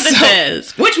 whoever this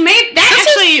is. Which made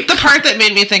that the part that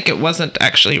made me think it wasn't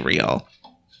actually real.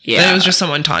 Yeah. It was just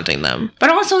someone taunting them. But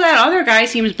also that other guy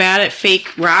seems bad at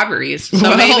fake robberies. So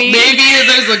well, maybe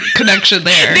there's a connection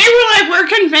there. They were like, we're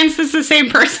convinced it's the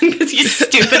same person because he's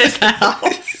stupid as hell.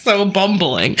 So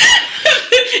bumbling.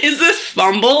 Is this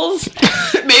Fumbles?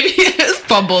 Maybe it is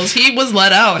Fumbles. He was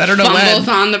let out. I don't know when. Fumbles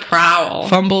on the prowl.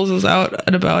 Fumbles is out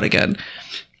and about again.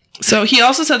 So he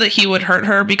also said that he would hurt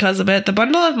her because of it. The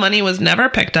bundle of money was never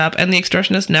picked up, and the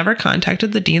extortionist never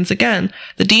contacted the Deans again.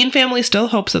 The Dean family still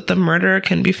hopes that the murderer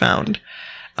can be found.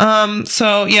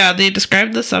 They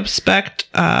described the suspect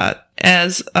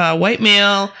as a white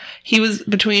male. He was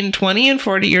between 20 and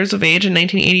 40 years of age in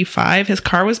 1985. His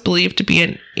car was believed to be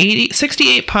an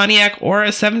 68 Pontiac or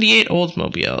a 78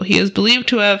 Oldsmobile. He is believed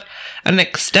to have an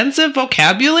extensive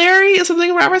vocabulary, is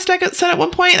something Robert Stackett said at one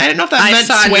point. I didn't know if that meant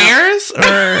swears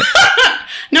or...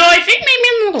 No, I think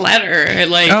maybe in the letter.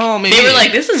 Maybe. They were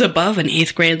like, this is above an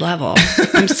 8th grade level.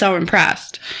 I'm so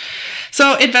impressed.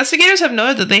 So investigators have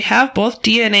noted that they have both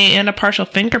DNA and a partial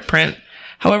fingerprint.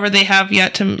 However, they have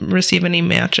yet to receive any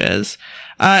matches.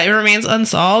 It remains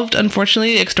unsolved.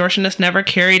 Unfortunately, the extortionist never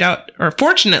carried out, or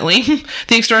fortunately,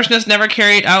 the extortionist never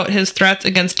carried out his threats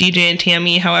against DJ and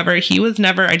Tammy. However, he was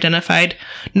never identified,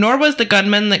 nor was the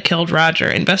gunman that killed Roger.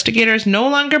 Investigators no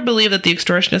longer believe that the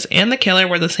extortionist and the killer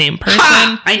were the same person.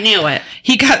 Ha! I knew it.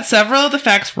 He got several of the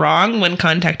facts wrong when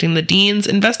contacting the Deans.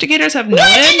 Investigators have noted...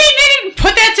 What? They didn't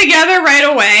put that together right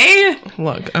away?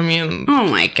 Look, I mean... Oh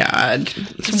my god.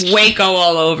 It's Waco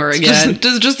all over again.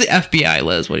 It's just the FBI,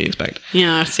 Liz. What do you expect?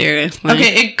 Yeah, seriously.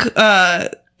 Okay,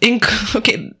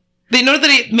 they noted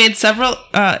that he made several...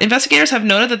 investigators have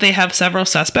noted that they have several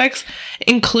suspects,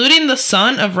 including the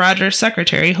son of Roger's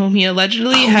secretary, whom he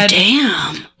allegedly had...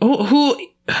 Oh,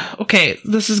 damn. Okay,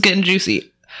 this is getting juicy.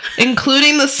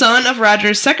 Including the son of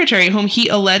Roger's secretary, whom he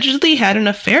allegedly had an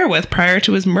affair with prior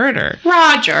to his murder.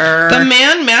 Roger. The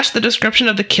man matched the description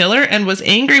of the killer and was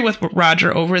angry with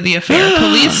Roger over the affair.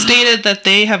 Police stated that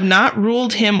they have not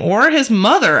ruled him or his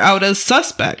mother out as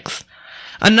suspects.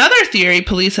 Another theory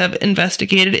police have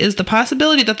investigated is the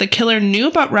possibility that the killer knew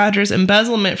about Roger's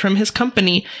embezzlement from his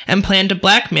company and planned to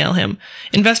blackmail him.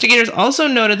 Investigators also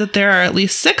noted that there are at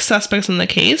least 6 suspects in the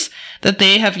case that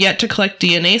they have yet to collect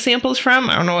DNA samples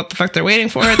from. I don't know what the fuck they're waiting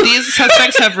for. These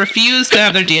suspects have refused to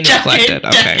have their DNA collected.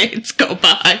 Okay. Decades go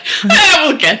by. I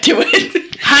will get to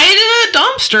it. Hide in a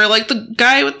dumpster like the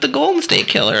guy with the Golden State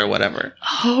Killer or whatever.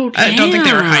 Oh, damn. I don't think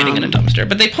they were hiding in a dumpster,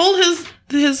 but they pulled his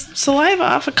saliva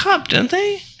off a cup, didn't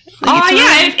they?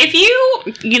 Yeah. If you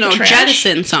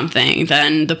jettison something,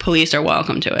 then the police are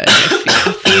welcome to it.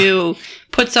 If you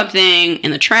put something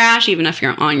in the trash, even if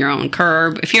you're on your own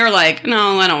curb, if you're like,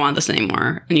 no, I don't want this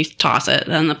anymore, and you toss it,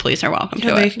 then the police are welcome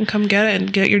to it. They can come get it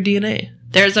and get your DNA.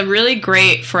 There's a really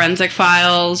great Forensic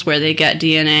Files where they get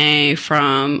DNA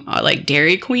from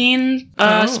Dairy Queen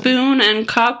spoon and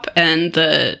cup, and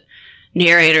the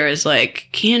narrator is like,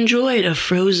 he enjoyed a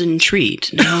frozen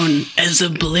treat known as a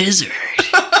blizzard.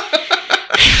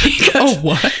 Oh,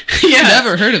 what? Yeah.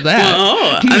 Never heard of that.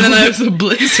 Oh, And and then there's a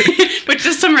blizzard. which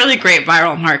is some really great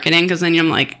viral marketing, because then I'm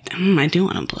like, I do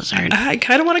want a blizzard. I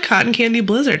kind of want a cotton candy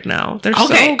blizzard now. They're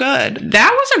Okay. so good.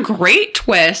 That was a great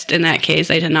twist in that case.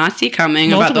 I did not see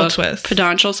coming Multiple about those twists.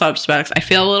 potential suspects. I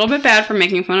feel a little bit bad for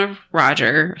making fun of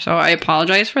Roger, so I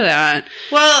apologize for that.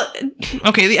 Well,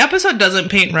 okay, the episode doesn't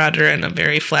paint Roger in a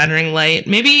very flattering light.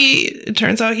 Maybe it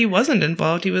turns out he wasn't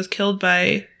involved. He was killed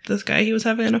by this guy he was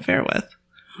having an affair with.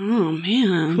 Oh,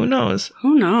 man. Who knows?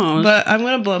 Who knows? But I'm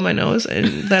going to blow my nose,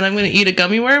 and then I'm going to eat a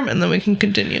gummy worm, and then we can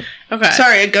continue. Okay.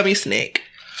 Sorry, a gummy snake.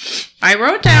 I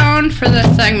wrote down for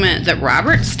this segment that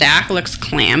Robert Stack looks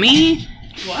clammy.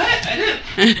 What? I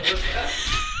didn't...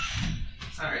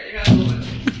 Sorry, I got a little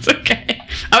bit. It's okay.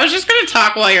 I was just going to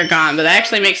talk while you're gone, but that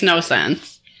actually makes no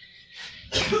sense.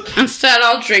 Instead,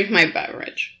 I'll drink my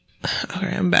beverage.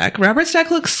 Okay, I'm back. Robert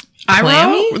Stack looks I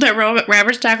clammy? wrote that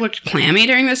Robert Stack looked clammy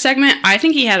during this segment. I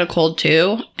think he had a cold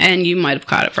too, and you might have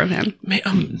caught it from him.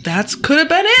 That's could have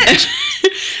been it.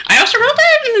 I also wrote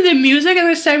that the music in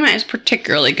this segment is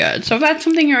particularly good. So if that's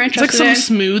something you're It's interested like some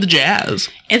smooth jazz.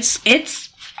 it's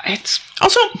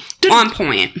Also, on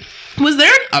point. was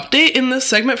there an update in this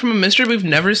segment from a mystery we've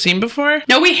never seen before?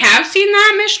 No, we have seen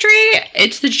that mystery.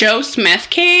 It's the Joe Smith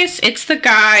case. It's the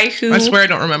guy who... I swear I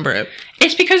don't remember it.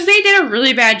 It's because they did a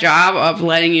really bad job of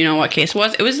letting you know what case it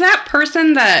was. It was that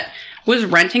person that was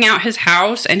renting out his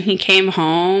house, and he came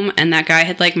home, and that guy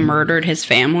had, like, murdered his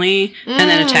family and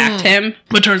then attacked him.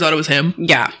 But turns out it was him.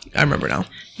 Yeah. I remember now.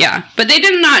 Yeah. But they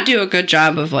did not do a good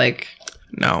job of, like...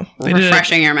 No.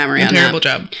 refreshing your memory on that. Terrible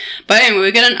job. But anyway,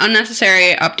 we get an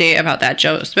unnecessary update about that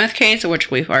Joe Smith case,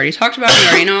 which we've already talked about. We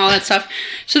already know all that stuff.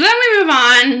 So then we move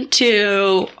on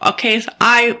to a case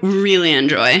I really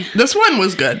enjoy. This one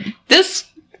was good. This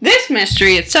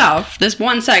mystery itself, this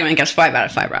one segment gets 5 out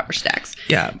of 5 Robert Stacks.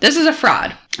 Yeah. This is a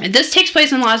fraud. This takes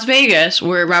place in Las Vegas,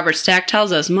 where Robert Stack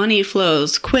tells us money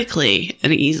flows quickly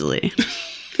and easily.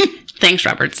 Thanks,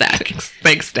 Robert Stack.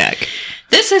 Thanks, Stack.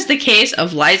 This is the case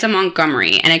of Liza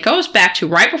Montgomery, and it goes back to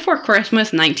right before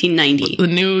Christmas 1990. The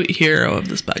new hero of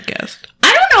this podcast.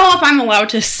 I don't know if I'm allowed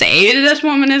to say that this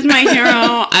woman is my hero.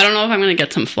 I don't know if I'm going to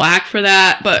get some flack for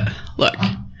that, but look,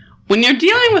 when you're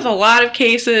dealing with a lot of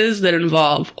cases that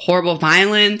involve horrible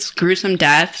violence, gruesome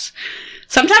deaths,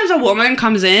 sometimes a woman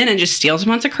comes in and just steals a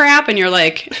bunch of crap, and you're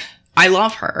like, I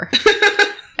love her.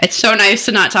 It's so nice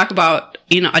to not talk about,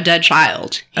 a dead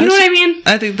child. You know what I mean?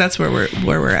 I think that's where we're at.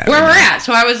 Where we're at.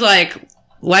 So I was like,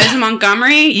 Liza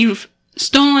Montgomery, you've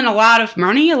stolen a lot of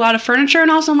money, a lot of furniture, and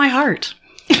also my heart.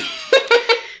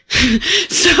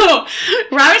 So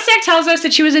Robert Stack tells us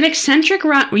that she was an eccentric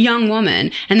young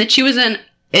woman, and that she was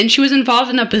involved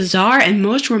in a bizarre and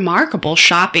most remarkable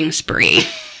shopping spree.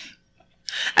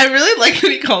 I really like that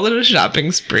he called it a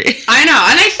shopping spree. I know,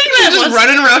 and I think that just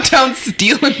running around town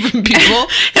stealing from people.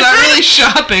 It's not really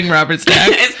shopping, Robert Stack.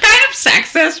 It's kind of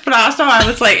sexist, but also I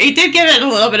was like, it did give it a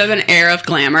little bit of an air of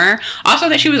glamour. Also,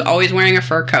 that she was always wearing a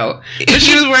fur coat. But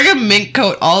she was wearing a mink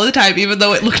coat all the time, even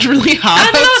though it looked really hot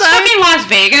I don't know, outside. it's fucking Las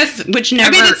Vegas, which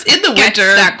never it's in the gets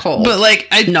winter, that cold. but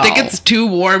I think it's too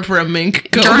warm for a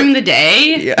mink coat. During the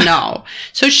day? Yeah. No.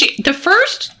 So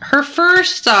her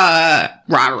first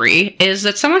robbery is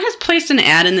that someone has placed an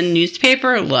ad in the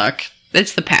newspaper. Look,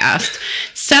 it's the past.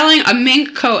 Selling a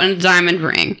mink coat and a diamond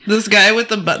ring. This guy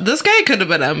this guy could have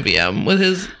been MVM with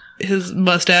his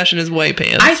mustache and his white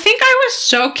pants. I think I was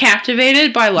so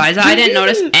captivated by Liza, I didn't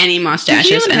notice any mustaches.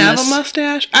 Did he even have this. a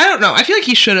mustache? I don't know. I feel like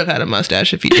he should have had a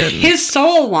mustache if he didn't. His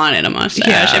soul wanted a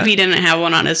mustache Yeah. if he didn't have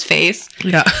one on his face.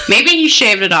 Yeah. Maybe he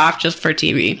shaved it off just for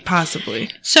TV. Possibly.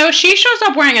 So she shows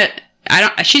up wearing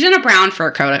she's in a brown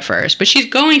fur coat at first, but she's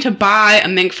going to buy a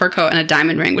mink fur coat and a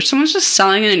diamond ring, which someone's just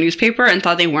selling in a newspaper and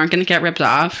thought they weren't going to get ripped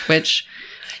off, which...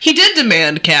 He did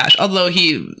demand cash, although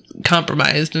he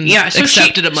compromised and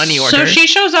accepted a money order. So she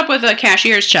shows up with a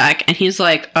cashier's check, and he's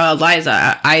like,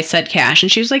 Liza, I said cash.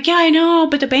 And she was like, yeah, I know,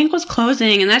 but the bank was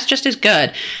closing, and that's just as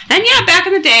good. And yeah, back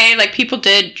in the day, people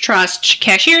did trust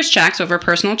cashier's checks over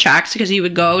personal checks, because you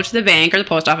would go to the bank or the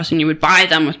post office and you would buy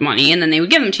them with money, and then they would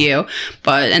give them to you.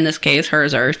 But in this case,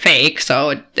 hers are fake,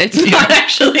 so it's not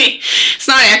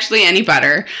actually any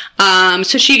better.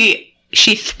 So she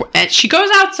goes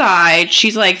outside.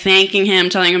 She's thanking him,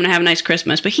 telling him to have a nice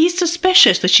Christmas. But he's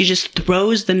suspicious that she just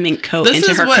throws the mink coat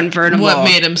into her convertible. What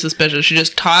made him suspicious? She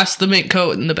just tossed the mink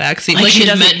coat in the backseat.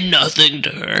 It meant nothing to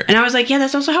her. And I was like, yeah,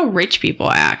 that's also how rich people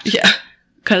act. Yeah.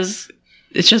 Because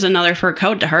it's just another fur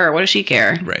coat to her. What does she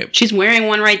care? Right. She's wearing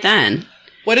one right then.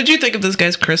 What did you think of this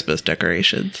guy's Christmas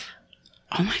decorations?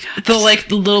 Oh my god.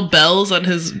 The little bells on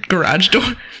his garage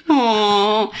door.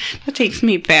 Oh, that takes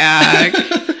me back.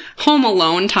 Home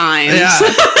Alone times. Yeah.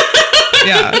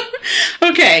 Yeah.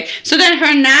 Okay, so then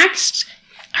her next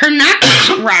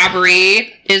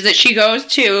robbery is that she goes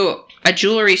to a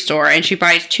jewelry store and she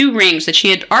buys 2 rings that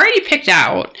she had already picked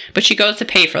out, but she goes to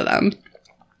pay for them.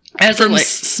 As from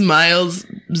Smiles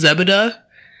Zebeda?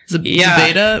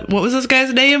 Zebeda? What was this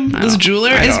guy's name? This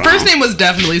jeweler? His first name was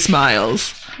definitely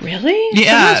Smiles. Really?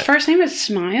 Yeah. His first name is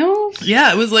Smiles?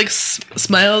 Yeah, it was like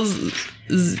Smiles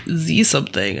Z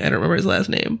something. I don't remember his last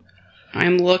name.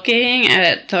 I'm looking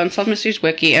at the Unsolved Mysteries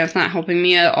wiki and it's not helping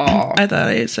me at all. I thought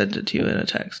I sent it to you in a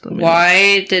text.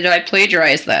 Why did I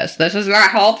plagiarize this? This is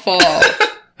not helpful.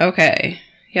 Okay.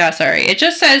 Yeah, sorry. It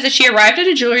just says that she arrived at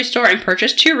a jewelry store and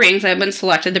purchased 2 rings that had been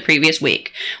selected the previous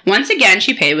week. Once again,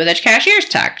 she paid with a cashier's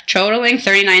check, totaling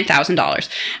 $39,000.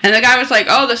 And the guy was like,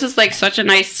 oh, this is like such a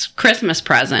nice Christmas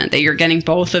present that you're getting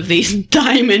both of these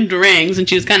diamond rings. And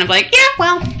she was kind of like, yeah,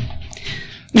 well,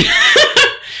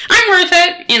 I'm worth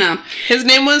it, you know. His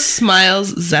name was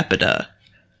Smiles Zepeda.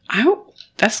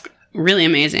 That's really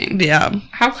amazing. Yeah.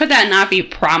 How could that not be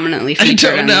prominently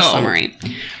featured in the summary?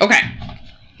 Okay.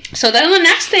 So then the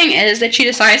next thing is that she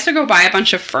decides to go buy a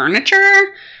bunch of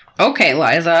furniture. Okay,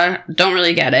 Liza, don't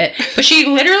really get it. But she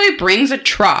literally brings a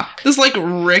truck. This, like,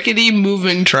 rickety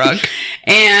moving truck.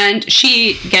 And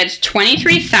she gets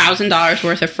 $23,000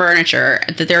 worth of furniture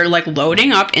that they're, like,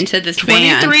 loading up into this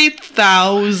van.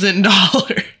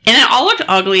 $23,000. And it all looked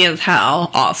ugly as hell,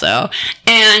 also.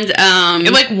 And,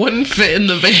 it, like, wouldn't fit in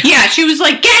the van. Yeah, she was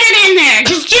like, get it in there!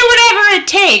 Just do whatever it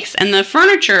takes! And the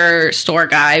furniture store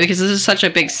guy, because this is such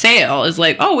a big sale, is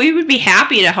like, oh, we would be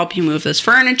happy to help you move this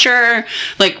furniture.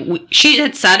 Like, she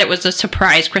had said it was a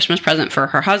surprise Christmas present for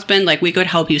her husband. Like, we could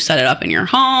help you set it up in your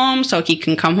home so he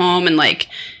can come home and, like,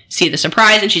 see the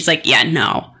surprise. And she's like, yeah,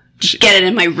 no. Just get it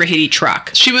in my rickety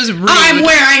truck. She was rude. I'm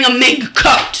wearing a mink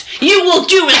coat. You will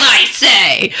do as I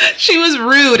say. She was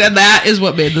rude, and that is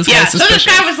what made this guy suspicious. So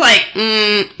this guy was like,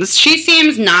 she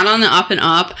seems not on the up and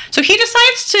up. So he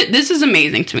decides to, this is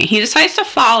amazing to me, he decides to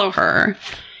follow her.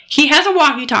 He has a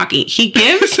walkie-talkie. He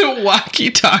gives a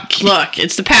walkie-talkie. Look,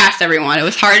 it's the past, everyone. It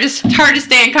was hard to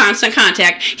stay in constant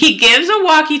contact. He gives a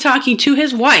walkie-talkie to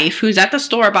his wife, who's at the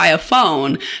store by a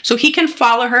phone, so he can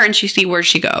follow her and she see where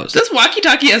she goes. This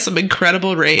walkie-talkie has some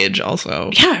incredible range, also.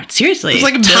 Yeah, seriously. It's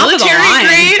like military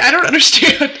grade. I don't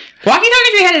understand. Walkie-talkie,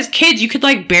 if you had as kids, you could,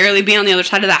 like, barely be on the other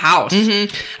side of the house.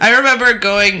 Mm-hmm. I remember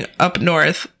going up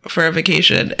north for a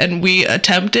vacation, and we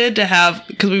attempted to have,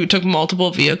 because we took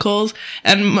multiple vehicles,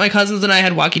 and my cousins and I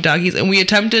had walkie-talkies, and we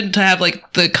attempted to have,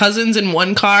 like, the cousins in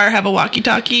one car have a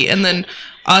walkie-talkie, and then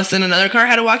us in another car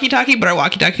had a walkie-talkie, but our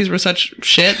walkie-talkies were such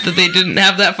shit that they didn't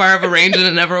have that far of a range, and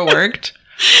it never worked.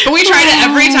 But we tried it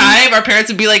every time. Our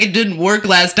parents would be like, it didn't work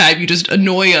last time. You just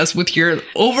annoy us with your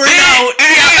over and out.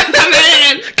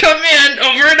 Come in,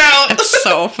 over and out. It's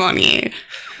so funny.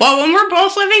 Well, when we're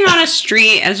both living on a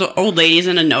street as old ladies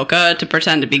in Anoka to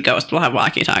pretend to be ghosts, we'll have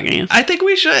walkie-talkies. I think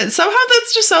we should. Somehow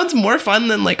that just sounds more fun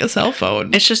than, like, a cell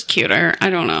phone. It's just cuter.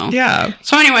 I don't know. Yeah.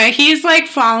 So anyway, he's, like,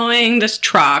 following this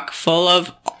truck full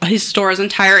of his store's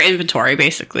entire inventory,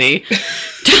 basically,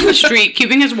 down the street,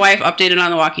 keeping his wife updated on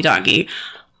the walkie-talkie.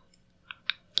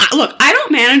 Look, I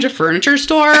don't manage a furniture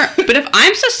store, but if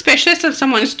I'm suspicious of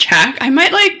someone's check, I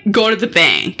might, like, go to the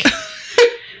bank.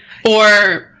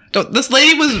 Or This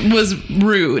lady was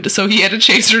rude, so he had to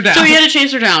chase her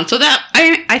down. So that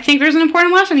I think there's an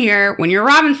important lesson here. When you're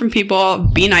robbing from people,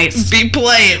 be nice. Be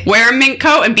polite. Wear a mink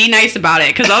coat and be nice about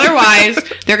it, because otherwise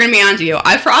they're going to be onto you.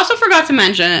 I also forgot to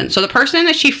mention, so the person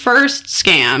that she first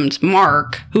scammed,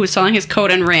 Mark, who was selling his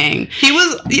coat and ring.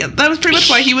 That was pretty much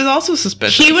why he was also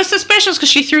suspicious. He was suspicious because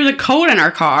she threw the coat in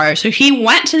her car, so he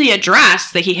went to the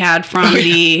address that he had from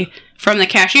from the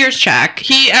cashier's check.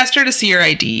 He asked her to see her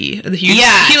ID. He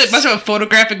must have a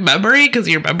photographic memory because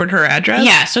he remembered her address.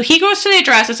 Yeah, so he goes to the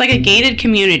address. It's like a gated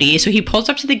community. So he pulls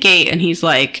up to the gate and he's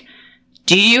like,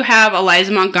 do you have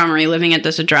Eliza Montgomery living at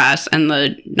this address? And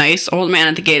the nice old man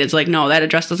at the gate is like, no, that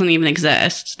address doesn't even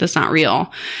exist. That's not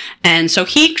real. And so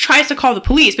he tries to call the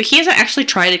police, but he hasn't actually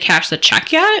tried to cash the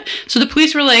check yet. So the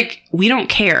police were like, we don't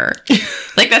care.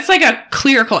 Like, that's like a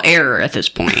clerical error at this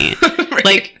point. Right.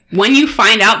 Like, when you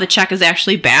find out the check is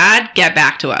actually bad, get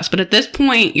back to us. But at this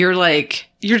point, you're like,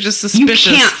 you're just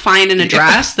suspicious. You can't find an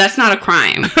address. Yeah. That's not a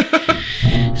crime.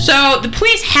 So the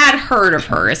police had heard of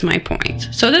her, is my point.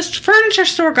 So this furniture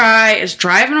store guy is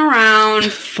driving around,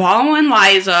 following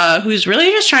Liza, who's really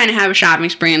just trying to have a shopping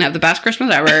spree and have the best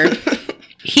Christmas ever.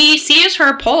 He sees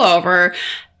her pull over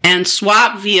and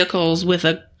swap vehicles with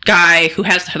a guy who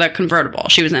has the convertible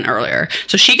she was in earlier.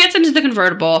 So she gets into the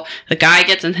convertible, the guy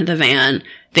gets into the van,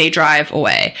 They drive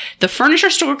away. The furniture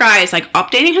store guy is like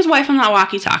updating his wife on that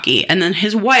walkie-talkie, and then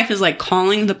his wife is like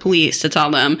calling the police to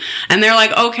tell them, and they're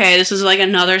like, okay, this is like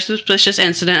another suspicious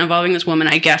incident involving this woman,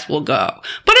 I guess we'll go.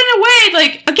 But in a way,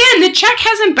 like, again, the check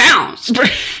hasn't bounced.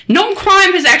 No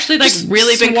crime has actually like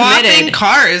really been committed. Swapping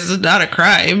cars is not a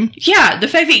crime. Yeah, the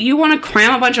fact that you want to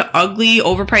cram a bunch of ugly,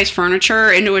 overpriced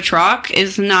furniture into a truck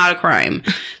is not a crime.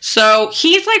 So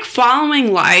he's like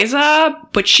following Liza,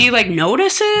 but she like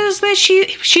notices that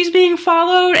she's being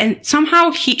followed, and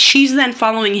somehow she's then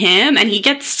following him, and he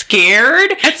gets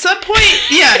scared. At some point,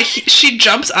 she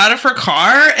jumps out of her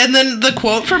car, and then the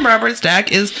quote from Robert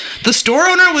Stack is, "The store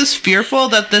owner was fearful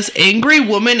that this angry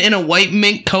woman in a white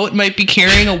mink coat might be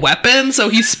carrying a weapon, so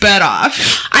he sped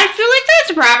off." I feel like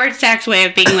that's Robert Stack's way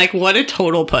of being like, what a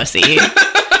total pussy.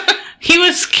 He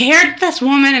was scared this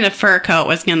woman in a fur coat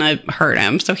was gonna hurt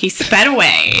him, so he sped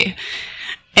away.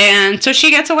 And so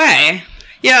she gets away.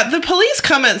 Yeah, the police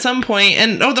come at some point,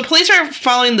 and the police are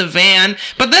following the van,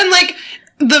 but then like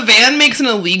the van makes an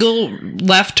illegal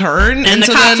left turn, and the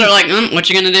so cops are like, "What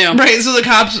you gonna do?" Right, so the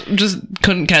cops just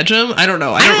couldn't catch him. I don't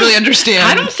know. I don't really understand.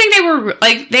 I don't think they were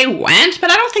like they went,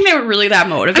 but I don't think they were really that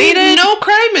motivated. I mean, no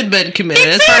crime had been committed,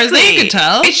 as far as they could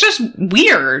tell. It's just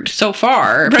weird so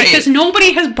far, because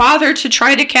nobody has bothered to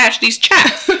try to cash these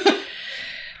checks.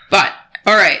 But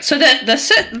all right, so the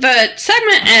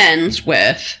segment ends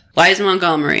with Liza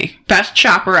Montgomery, best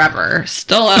shopper ever,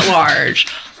 still at large.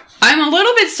 I'm a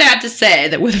little bit sad to say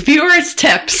that with viewers'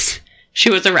 tips,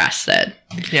 she was arrested.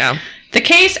 Yeah. The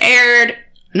case aired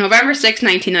November 6,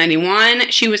 1991.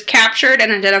 She was captured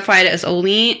and identified as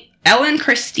Ellen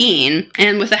Christine,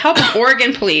 and with the help of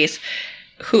Oregon police,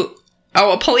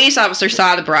 a police officer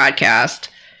saw the broadcast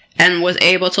and was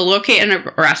able to locate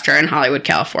and arrest her in Hollywood,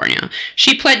 California.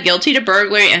 She pled guilty to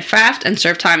burglary and theft and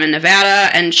served time in Nevada,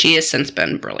 and she has since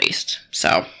been released.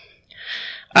 So...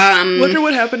 wonder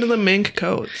what happened to the mink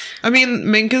coats. I mean,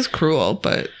 mink is cruel,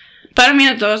 but I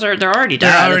mean, they're already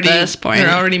dead at this point.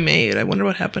 They're already made. I wonder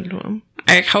what happened to them.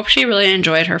 I hope she really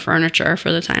enjoyed her furniture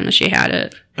for the time that she had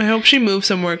it. I hope she moved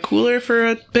somewhere cooler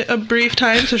for a brief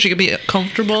time so she could be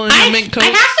comfortable in the mink coat. I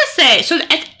have to say, so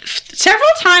several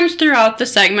times throughout the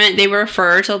segment, they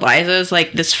refer to Liza as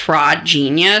like this fraud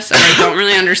genius, and I don't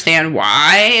really understand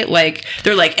why. Like,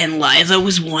 they're like, and Liza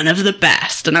was one of the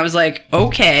best. And I was like,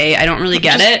 okay, I don't really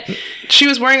get it. She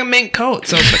was wearing a mink coat,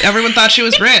 so everyone thought she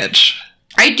was rich.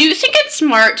 I do think it's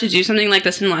smart to do something like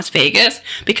this in Las Vegas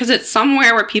because it's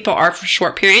somewhere where people are for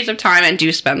short periods of time and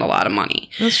do spend a lot of money.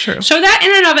 That's true. So that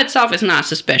in and of itself is not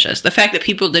suspicious. The fact that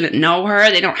people didn't know her,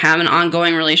 they don't have an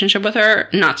ongoing relationship with her,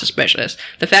 not suspicious.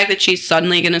 The fact that she's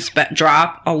suddenly going to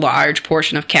drop a large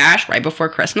portion of cash right before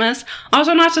Christmas,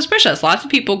 also not suspicious. Lots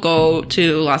of people go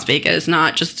to Las Vegas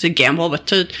not just to gamble, but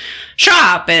to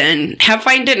shop and have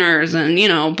fine dinners and,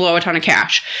 blow a ton of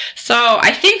cash. So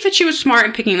I think that she was smart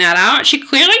in picking that out. She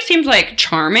clearly seems like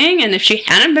charming, and if she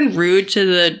hadn't been rude to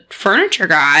the furniture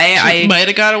guy, she might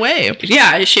have got away.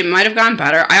 Yeah, she might have gone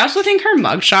better. I also think her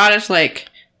mugshot is like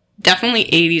definitely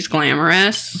 80s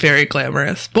glamorous. Very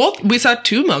glamorous. We saw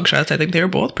 2 mugshots. I think they were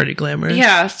both pretty glamorous.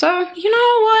 Yeah, so you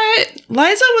know what?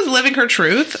 Liza was living her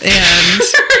truth,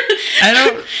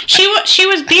 and She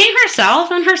was being herself,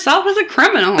 and herself was a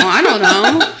criminal. I don't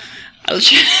know.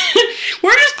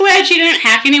 We're just glad she didn't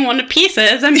hack anyone to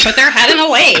pieces and put their head in a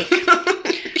lake.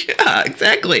 Yeah,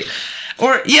 exactly.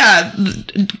 Or,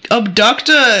 abduct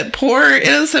a poor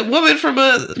innocent woman from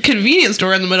a convenience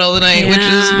store in the middle of the night, which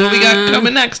is what we got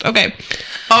coming next. Okay.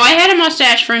 Oh, I had a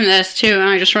mustache from this, too, and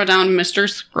I just wrote down Mr.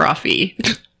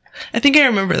 Scruffy. I think I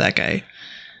remember that guy.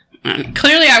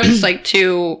 Clearly, I was, like,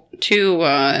 too you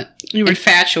were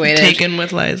infatuated. Taken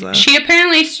with Liza. She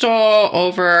apparently stole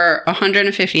over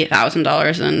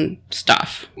 $150,000 in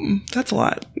stuff. That's a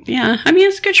lot. Yeah, I mean,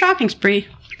 it's a good shopping spree.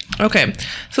 Okay,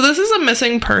 so this is a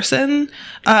missing person.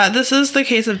 This is the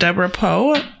case of Deborah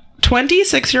Poe.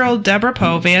 26-year-old Deborah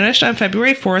Poe vanished on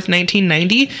February 4th,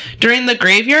 1990, during the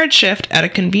graveyard shift at a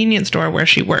convenience store where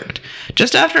she worked.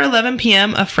 Just after 11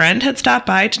 p.m., a friend had stopped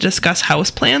by to discuss house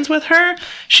plans with her.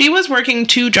 She was working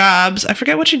 2 jobs. I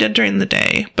forget what she did during the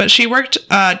day, but she worked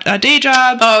a day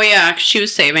job. Oh, yeah, she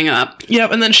was saving up.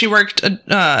 Yep, and then she worked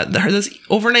this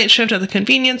overnight shift at the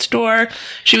convenience store.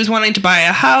 She was wanting to buy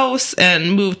a house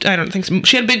and moved. I don't think so.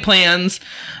 She had big plans.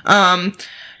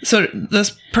 So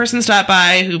this person stopped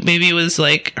by who maybe was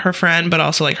like her friend, but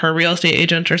also like her real estate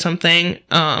agent or something,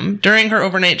 during her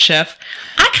overnight shift.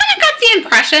 I kind of got the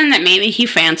impression that maybe he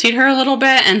fancied her a little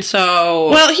bit, and so...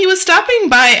 Well, he was stopping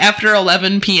by after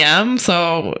 11 p.m.,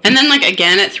 so... And then like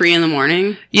again at 3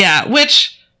 a.m. Yeah,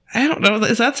 which, I don't know,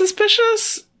 is that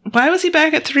suspicious? Why was he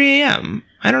back at 3 a.m.?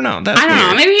 I don't know. I don't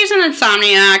know. Maybe he's an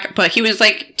insomniac, but he was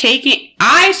like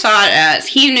I saw it as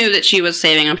he knew that she was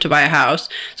saving up to buy a house.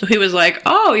 So he was like,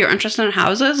 oh, you're interested in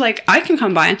houses? Like, I can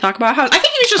come by and talk about a house. I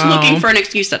think he was just looking for an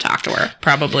excuse to talk to her.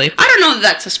 Probably. I don't know that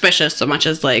that's suspicious so much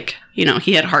as like, you know,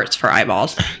 he had hearts for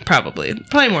eyeballs. Probably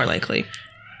more likely.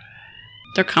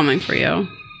 They're coming for you.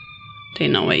 They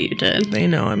know what you did. They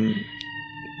know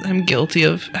I'm guilty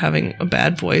of having a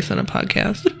bad voice on a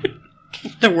podcast.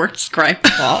 The worst scribe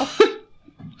of all.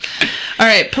 All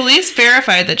right, police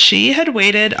verified that she had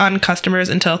waited on customers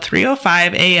until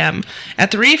 3:05 a.m.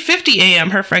 At 3:50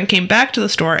 a.m., her friend came back to the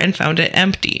store and found it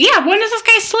empty. Yeah, when does this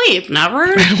guy sleep?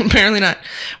 Never? Apparently not.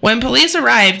 When police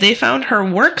arrived, they found her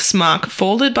work smock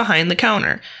folded behind the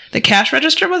counter. The cash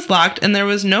register was locked, and there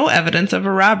was no evidence of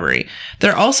a robbery.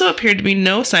 There also appeared to be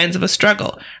no signs of a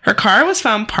struggle. Her car was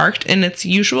found parked in its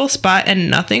usual spot, and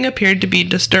nothing appeared to be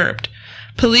disturbed.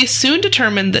 Police soon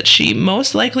determined that she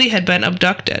most likely had been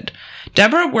abducted.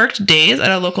 Deborah worked days at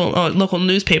a local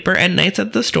newspaper and nights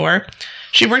at the store.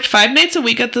 She worked 5 nights a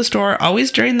week at the store,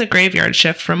 always during the graveyard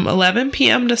shift from 11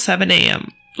 p.m. to 7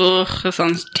 a.m. Ugh, that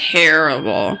sounds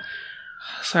terrible.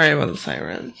 Sorry about the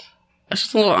sirens. It's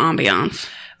just a little ambiance.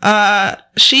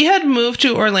 She had moved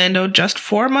to Orlando just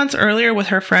 4 months earlier with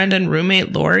her friend and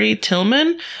roommate Lori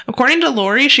Tillman. According to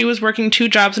Lori, she was working 2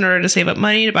 jobs in order to save up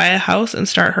money to buy a house and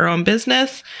start her own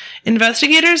business.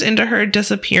 Investigations into her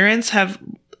disappearance have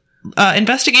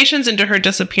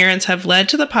led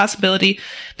to the possibility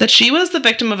that she was the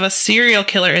victim of a serial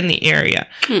killer in the area.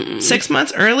 6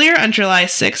 months earlier, on July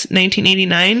 6,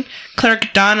 1989,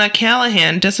 clerk Donna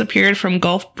Callahan disappeared from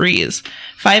Gulf Breeze.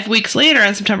 5 weeks later,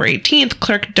 on September 18th,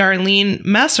 clerk Darlene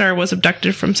Messer was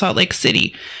abducted from Salt Lake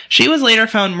City. She was later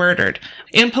found murdered,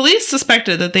 and police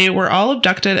suspected that they were all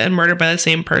abducted and murdered by the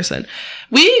same person.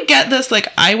 We get this like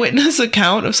eyewitness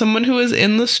account of someone who was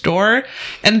in the store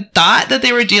and thought that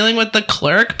they were dealing with the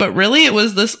clerk, but really it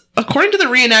was this, according to the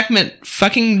reenactment,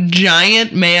 fucking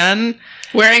giant man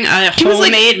wearing a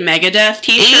homemade Megadeth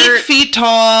t-shirt. 8 feet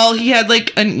tall. He had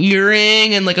like an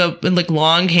earring and like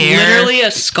long hair. Literally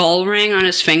a skull ring on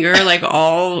his finger, like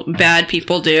all bad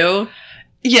people do.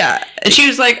 Yeah. And she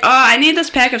was like, oh, I need this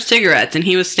pack of cigarettes. And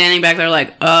he was standing back there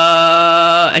like,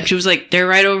 and she was like, they're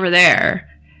right over there.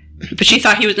 But she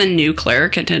thought he was a new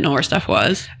clerk and didn't know where stuff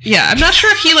was. Yeah, I'm not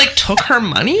sure if he like took her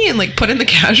money and like put in the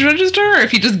cash register, or if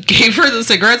he just gave her the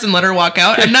cigarettes and let her walk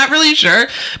out. I'm not really sure.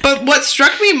 But what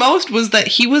struck me most was that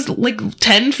he was like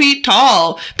 10 feet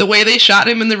tall, the way they shot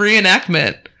him in the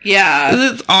reenactment. Yeah.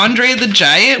 It's Andre the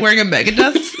Giant wearing a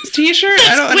Megadeth t-shirt?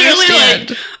 I don't understand.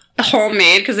 Like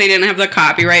homemade because they didn't have the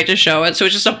copyright to show it, so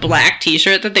it's just a black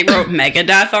t-shirt that they wrote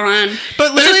Megadeth on.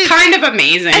 But literally, which is kind of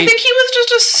amazing. I think he was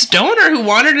just a stoner who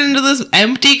wandered into this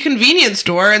empty convenience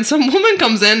store, and some woman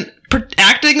comes in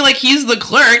acting like he's the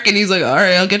clerk, and he's like, all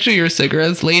right, I'll get you your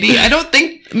cigarettes, lady. I don't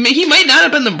think he might not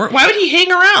have been the why would he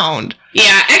hang around?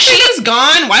 Yeah, actually, she's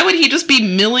gone. Why would he just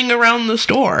be milling around the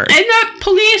store? And the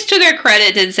police, to their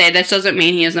credit, did say this doesn't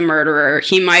mean he is a murderer.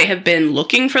 He might have been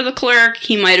looking for the clerk.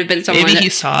 He might have been someone. Maybe he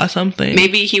saw something.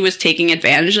 Maybe he was taking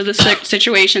advantage of the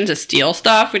situation to steal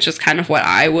stuff, which is kind of what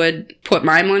I would put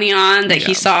my money on. That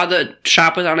he saw the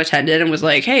shop was unattended and was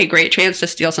like, "Hey, great chance to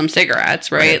steal some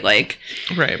cigarettes," right? Like,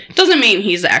 right. Doesn't mean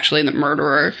he's actually the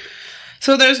murderer.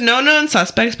 So there's no known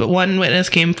suspects, but one witness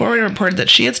came forward and reported that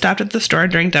she had stopped at the store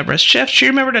during Deborah's shift. She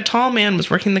remembered a tall man was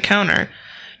working the counter.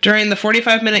 During the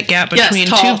 45-minute gap between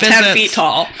two visits 10 feet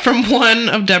tall. From one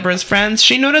of Deborah's friends,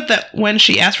 she noted that when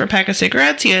she asked for a pack of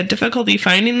cigarettes, he had difficulty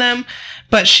finding them,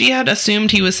 but she had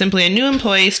assumed he was simply a new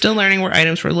employee still learning where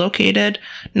items were located.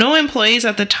 No employees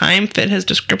at the time fit his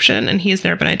description, and he has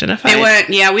never been identified.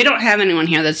 We don't have anyone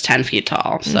here that's 10 feet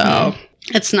tall, so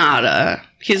it's not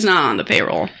he's not on the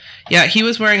payroll. Yeah, he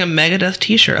was wearing a Megadeth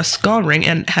t-shirt, a skull ring,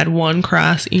 and had 1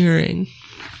 cross earring.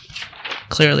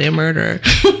 Clearly a murderer.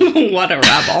 What a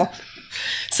rebel.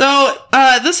 So,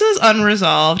 this is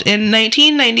unresolved. In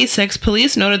 1996,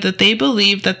 police noted that they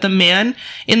believed that the man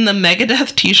in the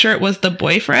Megadeth t-shirt was the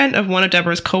boyfriend of one of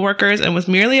Deborah's coworkers and was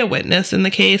merely a witness in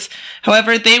the case.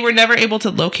 However, they were never able to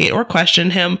locate or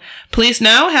question him. Police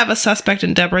now have a suspect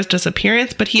in Deborah's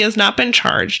disappearance, but he has not been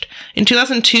charged. In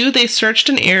 2002, they searched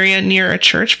an area near a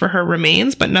church for her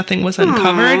remains, but nothing was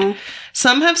uncovered. Aww.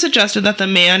 Some have suggested that the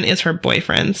man is her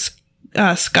boyfriend,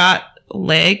 Scott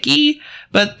Legge,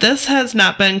 but this has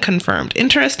not been confirmed.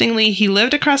 Interestingly, he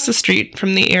lived across the street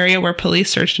from the area where police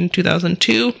searched in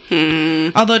 2002.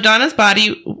 Although Donna's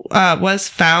body was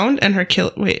found and her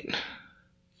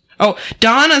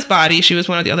Donna's body, she was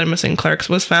one of the other missing clerks,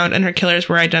 was found and her killers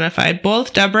were identified.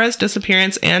 Both Deborah's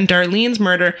disappearance and Darlene's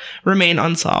murder remain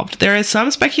unsolved. There is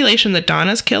some speculation that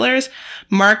Donna's killers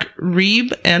Mark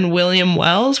Reeb and William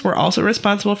Wells were also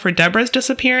responsible for Deborah's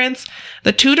disappearance.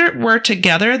 The two were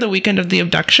together the weekend of the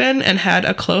abduction and had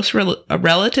a close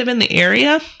relative in the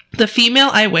area. The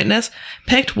female eyewitness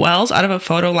picked Wells out of a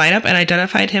photo lineup and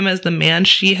identified him as the man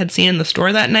she had seen in the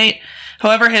store that night.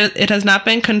 However, it has not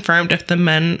been confirmed if the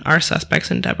men are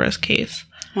suspects in Deborah's case.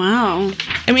 Wow.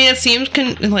 I mean, it seems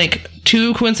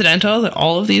too coincidental that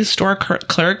all of these store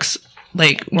clerks,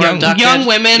 like young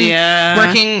women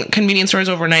working convenience stores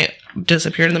overnight,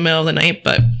 disappeared in the middle of the night,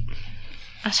 but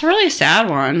that's a really sad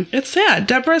one. It's sad.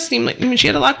 Deborah seemed like, she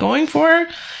had a lot going for her.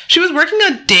 She was working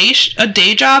a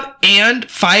day job, and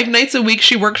 5 nights a week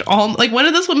she worked all, when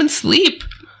did this woman sleep?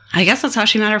 I guess that's how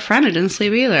she met her friend who didn't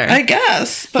sleep either. I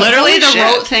guess. But literally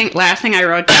last thing I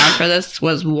wrote down for this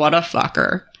was, what a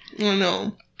fucker. I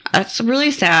know. That's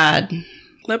really sad.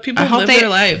 Let people live their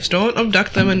lives. Don't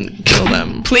abduct them and kill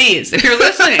them. Please, if you're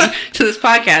listening to this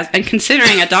podcast and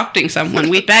considering adopting someone,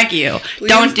 we beg you,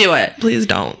 don't do it. Please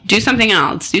don't. Do something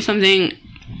else. Do something.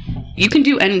 You can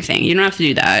do anything. You don't have to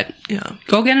do that. Yeah.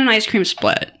 Go get an ice cream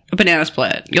split. A banana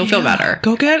split. You'll feel better.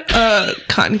 Go get a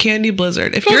cotton candy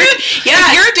blizzard. If you're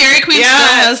a Dairy Queen still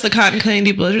has the cotton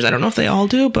candy blizzards. I don't know if they all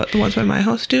do, but the ones by my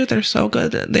house do. They're so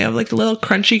good. They have the little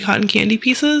crunchy cotton candy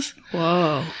pieces.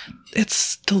 Whoa.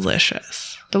 It's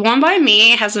delicious. The one by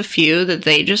me has a few that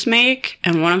they just make,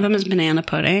 and one of them is banana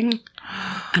pudding.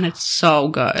 And it's so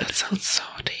good. That sounds so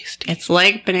tasty. It's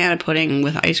like banana pudding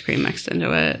with ice cream mixed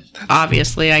into it.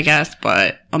 Obviously, I guess,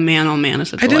 but oh man,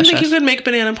 is it delicious. I didn't think you could make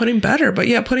banana pudding better, but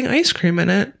yeah, putting ice cream in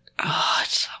it. Oh,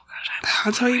 it's so good.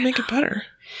 That's how you make it better.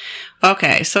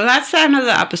 Okay, so that's the end of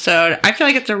the episode. I feel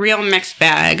like it's a real mixed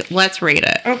bag. Let's rate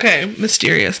it. Okay,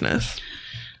 mysteriousness.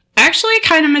 Actually,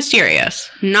 kind of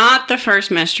mysterious. Not the first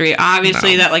mystery.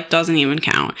 Obviously, that doesn't even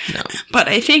count. No. But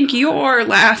I think your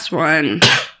last one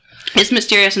is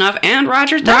mysterious enough, and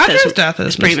Roger's death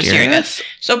is pretty mysterious.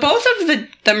 So both of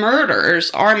the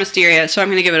murders are mysterious, so I'm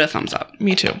going to give it a thumbs up.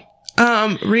 Me too.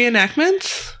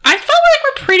 Reenactments? I felt like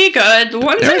we're pretty good. The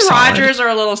ones in Roger's are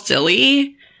a little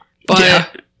silly,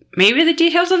 but maybe the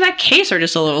details of that case are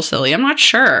just a little silly. I'm not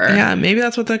sure. Yeah, maybe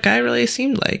that's what that guy really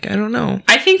seemed like. I don't know.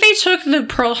 I think they took the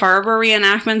Pearl Harbor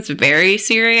reenactments very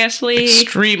seriously.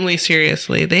 Extremely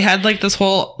seriously. They had this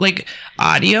whole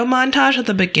audio montage at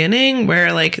the beginning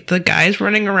where the guy's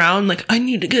running around I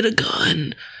need to get a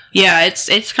gun. Yeah,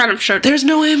 it's kind of short. There's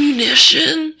no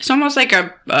ammunition. It's almost like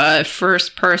a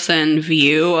first-person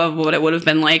view of what it would have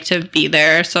been like to be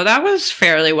there. So that was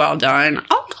fairly well done.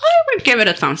 I would give it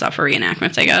a thumbs up for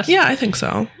reenactments, I guess. Yeah, I think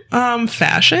so.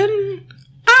 Fashion?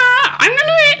 I'm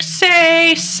going to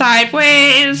say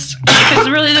sideways, because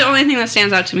really the only thing that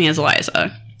stands out to me is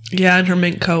Liza. Yeah, and her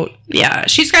mink coat. Yeah,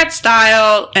 she's got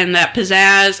style, and that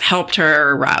pizzazz helped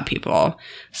her rob people.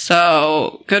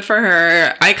 So, good for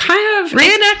her. I kind of...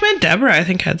 Reenactment Deborah, I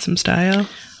think, had some style.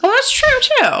 Oh, that's true,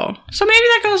 too. So maybe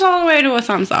that goes all the way to a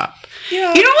thumbs up.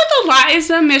 Yeah. You know what? The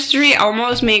Liza mystery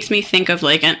almost makes me think of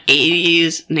an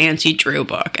 80s Nancy Drew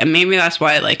book. And maybe that's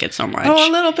why I like it so much. Oh,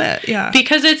 a little bit, yeah.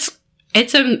 Because it's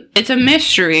a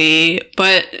mystery,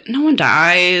 but no one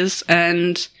dies,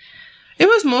 and... It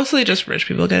was mostly just rich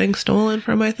people getting stolen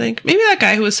from, I think. Maybe that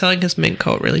guy who was selling his mink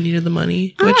coat really needed the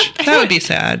money, which that would be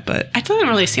sad, but... It doesn't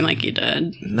really seem like he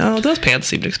did. No, those pants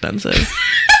seemed expensive.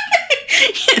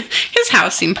 His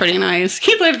house seemed pretty nice.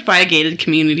 He lived by a gated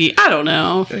community. I don't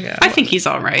know. Yeah, I think he's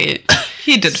all right.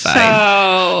 He did fine.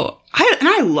 So...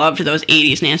 I loved those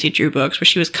 80s Nancy Drew books where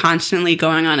she was constantly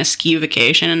going on a ski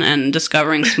vacation and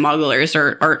discovering smugglers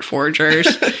or art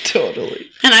forgers. Totally.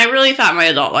 And I really thought my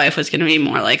adult life was going to be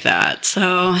more like that. So,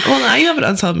 well, now you have an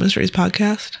Unsolved Mysteries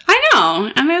podcast. I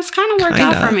know. I mean, it's kind of worked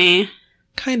out for me.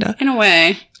 Kinda. In a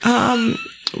way.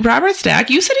 Robert Stack,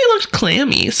 you said he looked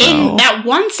clammy, so... In that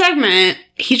one segment,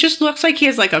 he just looks like he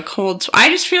has a cold... I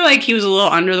just feel like he was a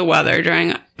little under the weather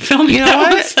during filming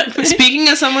that one segment. Speaking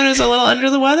of someone who's a little under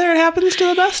the weather, it happens to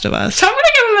the best of us. So I'm going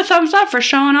to give him a thumbs up for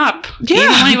showing up. Yeah.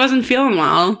 Even when he wasn't feeling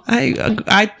well.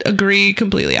 I agree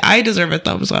completely. I deserve a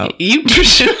thumbs up. You do.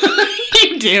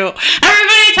 You do.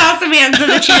 Everybody tells Amanda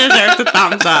that she deserves a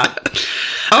thumbs up.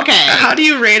 Okay. How do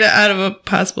you rate it out of a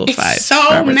possible 5? It's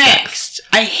so mixed.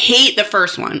 I hate the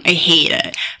first one. I hate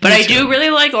it. But I do really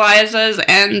like Liza's,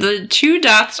 and the 2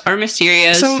 deaths are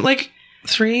mysterious. So,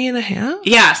 3.5?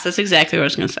 Yes, that's exactly what I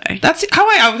was going to say. That's how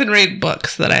I often rate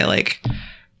books that I like.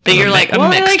 But you're like, well,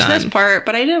 I liked this part,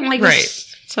 but I didn't like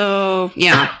this. So,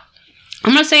 yeah.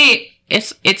 I'm going to say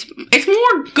it's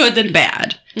more good than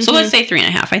bad. Mm-hmm. So let's say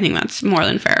 3.5. I think that's more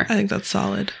than fair. I think that's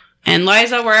solid. And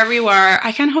Liza, wherever you are,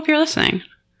 I kind of hope you're listening.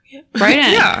 Right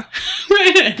in. Yeah.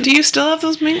 Right in. Do you still have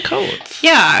those mink coats?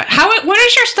 Yeah. What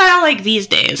is your style like these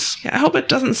days? Yeah, I hope it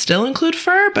doesn't still include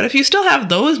fur, but if you still have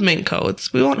those mink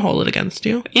coats, we won't hold it against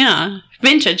you. Yeah.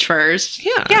 Vintage furs.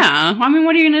 Yeah. Yeah. I mean,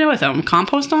 what are you going to do with them?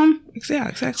 Compost them? Yeah,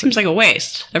 exactly. Seems like a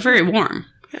waste. They're very warm.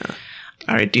 Yeah.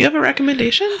 All right, do you have a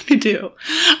recommendation? I do.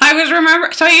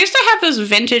 So I used to have this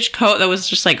vintage coat that was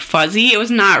just like fuzzy. It was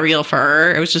not real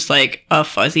fur. It was just like a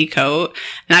fuzzy coat.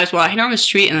 And I was walking down the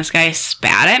street and this guy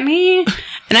spat at me.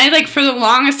 And I like for the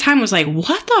longest time was like,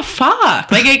 what the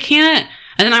fuck? Like I can't.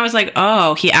 And then I was like,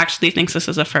 oh, he actually thinks this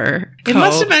is a fur coat. It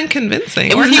must have been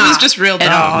convincing. Or he was just real dumb.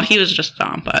 At all. He was just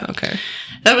dumb, but okay.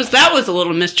 That was a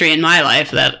little mystery in my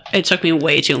life that it took me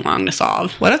way too long to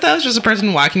solve. What if that was just a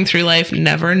person walking through life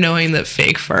never knowing that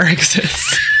fake fur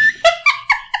exists?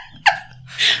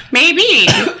 Maybe.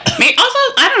 Also,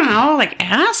 I don't know, like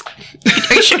ask.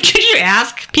 Should you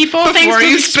ask people before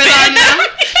you spit on them?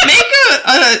 Make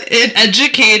an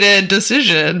educated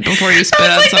decision before you spit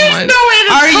on someone. No way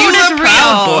Are you a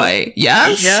proud boy?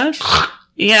 Yes? Yes.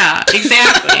 Yeah,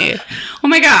 exactly. Oh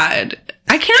my god.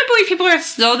 I can't believe people are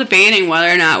still debating whether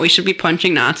or not we should be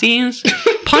punching Nazis.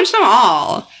 Punch them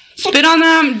all. Spit on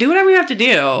them. Do whatever you have to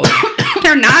do.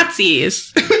 They're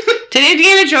Nazis. Did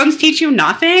Indiana Jones teach you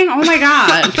nothing? Oh my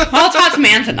god. Well, it taught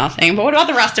Samantha nothing, but what about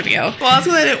the rest of you? Well, that's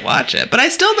because I didn't watch it. But I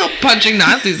still know punching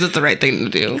Nazis is the right thing to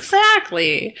do.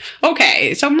 Exactly.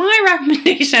 Okay, so my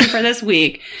recommendation for this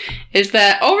week is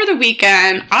that over the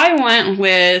weekend, I went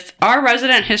with our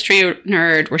resident history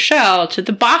nerd, Rochelle, to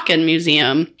the Bakken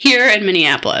Museum here in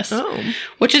Minneapolis,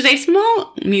 which is a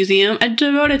small museum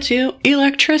devoted to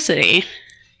electricity.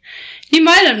 You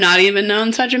might have not even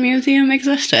known such a museum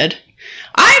existed.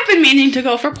 I've been meaning to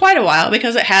go for quite a while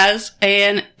because it has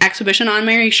an exhibition on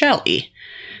Mary Shelley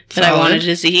that I wanted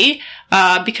to see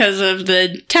because of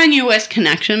the tenuous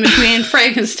connection between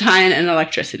Frankenstein and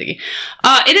electricity.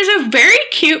 It is a very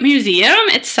cute museum.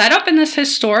 It's set up in this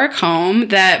historic home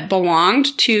that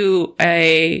belonged to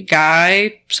a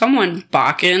guy, someone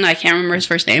Bakken, I can't remember his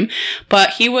first name,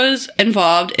 but he was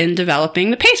involved in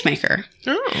developing the pacemaker.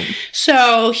 Oh.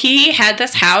 So he had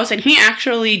this house and he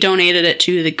actually donated it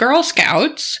to the Girl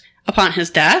Scouts upon his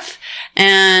death.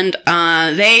 And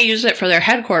they used it for their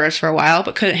headquarters for a while,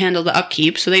 but couldn't handle the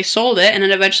upkeep. So they sold it and it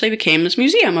eventually became this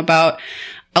museum about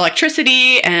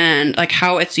electricity and like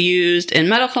how it's used in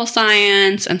medical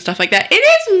science and stuff like that. It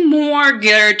is more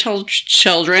geared to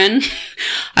children,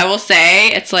 I will say.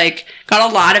 It's like got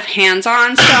a lot of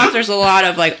hands-on stuff. There's a lot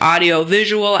of like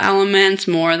audio-visual elements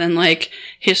more than like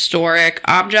historic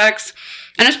objects.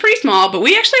 And it's pretty small, but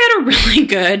we actually had a really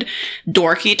good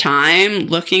dorky time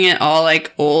looking at all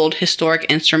like old historic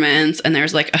instruments, and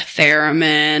there's like a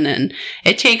theremin, and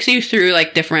it takes you through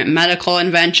like different medical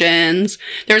inventions.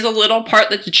 There's a little part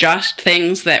that's just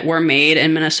things that were made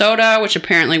in Minnesota, which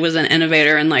apparently was an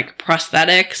innovator in like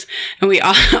prosthetics. And we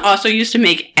also used to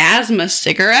make asthma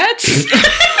cigarettes.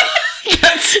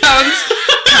 That sounds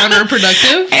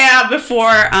counterproductive. Yeah,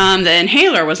 before the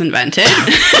inhaler was invented.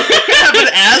 Have an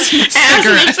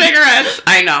asthma cigarettes.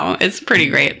 I know. It's pretty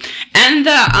great. And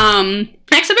the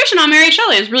exhibition on Mary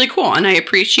Shelley is really cool, and I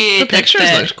appreciate the pictures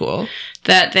look cool.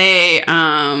 That they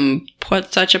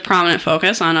put such a prominent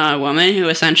focus on a woman who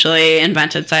essentially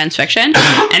invented science fiction.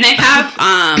 And they have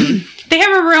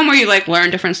a room where you like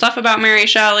learn different stuff about Mary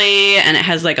Shelley, and it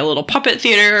has like a little puppet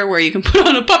theater where you can put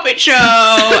on a puppet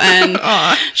show and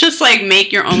just like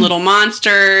make your own little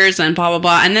monsters and blah blah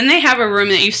blah. And then they have a room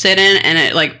that you sit in, and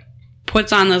it like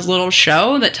puts on this little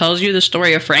show that tells you the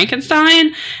story of Frankenstein,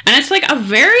 and it's like a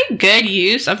very good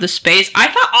use of the space. I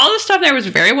thought all the stuff there was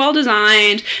very well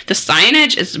designed. The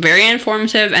signage is very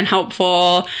informative and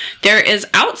helpful. There is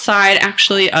outside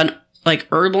actually an like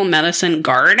herbal medicine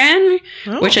garden,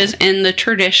 which is in the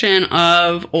tradition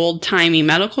of old-timey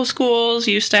medical schools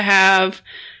used to have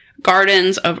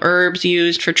gardens of herbs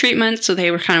used for treatment. So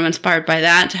they were kind of inspired by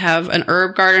that to have an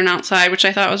herb garden outside, which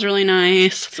I thought was really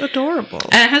nice. It's adorable.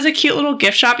 And it has a cute little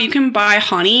gift shop. You can buy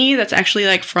honey that's actually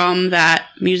like from that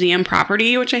museum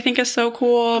property, which I think is so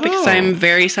cool because I'm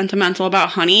very sentimental about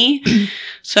honey.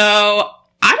 So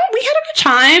we had a good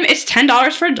time. It's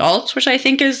 $10 for adults, which I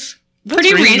think is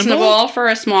pretty reasonable for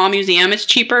a small museum. It's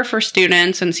cheaper for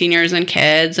students and seniors and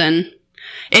kids. And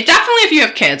it definitely, if you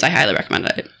have kids, I highly recommend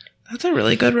it. That's a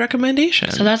really good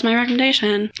recommendation. So that's my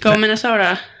recommendation. Go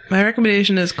Minnesota. My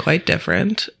recommendation is quite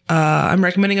different. I'm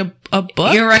recommending a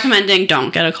book. You're recommending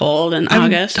Don't Get a Cold in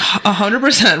August?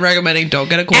 100% recommending Don't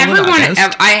Get a Cold in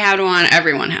August. I had one.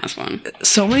 Everyone has one.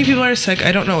 So many people are sick.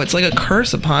 I don't know. It's like a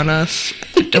curse upon us.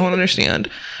 I don't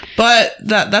understand. But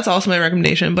that's also my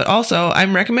recommendation. But also,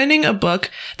 I'm recommending a book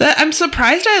that I'm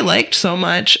surprised I liked so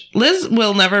much. Liz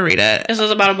will never read it. This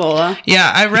is about Ebola.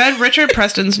 Yeah, I read Richard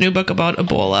Preston's new book about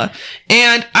Ebola.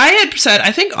 And I had said,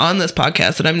 I think on this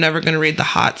podcast, that I'm never going to read The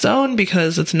Hot Zone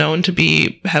because it's known to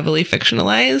be heavily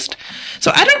fictionalized.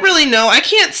 So I don't really know. I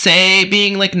can't say,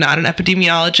 being like not an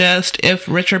epidemiologist, if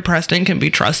Richard Preston can be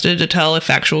trusted to tell a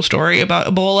factual story about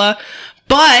Ebola.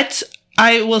 But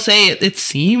I will say it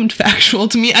seemed factual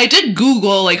to me. I did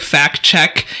Google, like, fact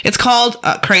check. It's called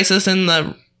Crisis in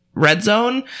the Red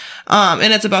Zone.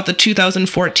 And it's about the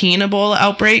 2014 Ebola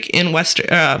outbreak in West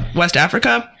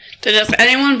Africa. Does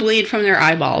anyone bleed from their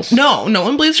eyeballs? No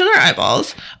one bleeds from their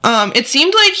eyeballs. It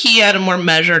seemed like he had a more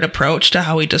measured approach to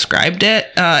how he described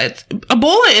it.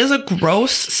 Ebola is a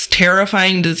gross,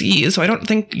 terrifying disease, so I don't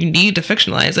think you need to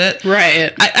fictionalize it.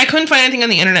 Right. I couldn't find anything on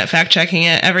the internet fact-checking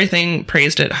it. Everything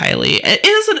praised it highly. It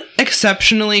is an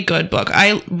exceptionally good book.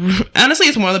 Honestly,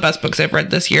 it's one of the best books I've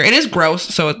read this year. It is gross,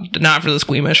 so it's not for the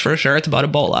squeamish for sure. It's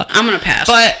about Ebola. I'm gonna pass.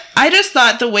 But I just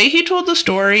thought the way he told the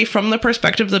story from the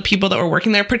perspective of the people that were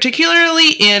working there,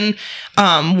 particularly in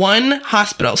one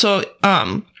hospital. So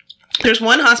there's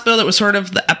one hospital that was sort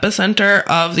of the epicenter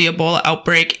of the Ebola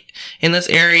outbreak in this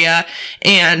area,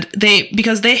 and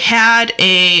because they had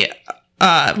a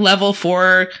level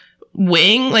 4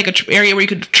 wing, like a area where you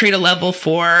could treat a level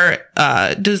 4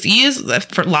 disease,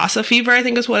 for Lassa fever, I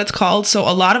think is what it's called. So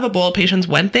a lot of Ebola patients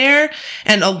went there,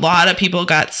 and a lot of people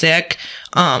got sick.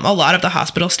 A lot of the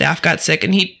hospital staff got sick,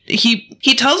 and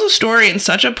he tells a story in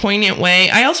such a poignant way.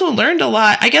 I also learned a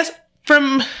lot, I guess,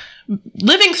 from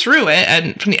living through it,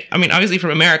 and obviously from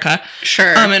America.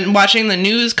 Sure. And watching the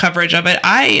news coverage of it.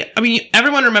 I mean,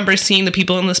 everyone remembers seeing the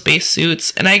people in the space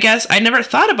suits, and I guess I never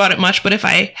thought about it much, but if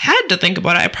I had to think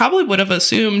about it, I probably would have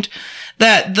assumed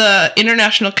that the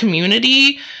international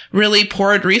community really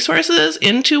poured resources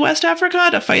into West Africa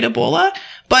to fight Ebola.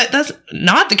 But that's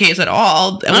not the case at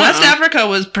all. West Africa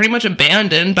was pretty much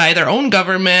abandoned by their own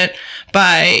government,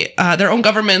 by their own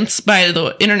governments, by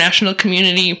the international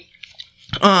community.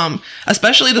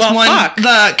 Especially the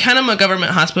Kenema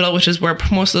Government Hospital, which is where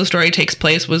most of the story takes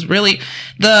place, was really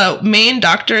the main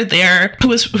doctor there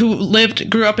who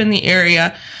grew up in the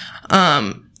area.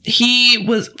 He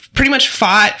was pretty much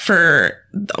fought for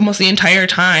almost the entire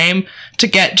time to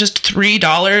get just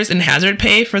 $3 in hazard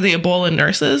pay for the Ebola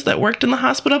nurses that worked in the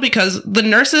hospital, because the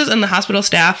nurses and the hospital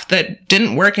staff that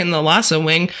didn't work in the Lassa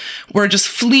wing were just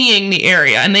fleeing the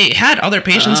area, and they had other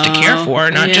patients to care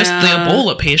for, not just the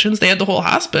Ebola patients. They had the whole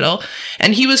hospital,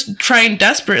 and he was trying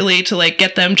desperately to like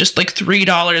get them just like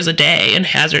 $3 a day in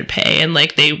hazard pay, and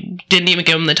like they didn't even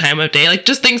give him the time of day, like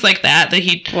just things like that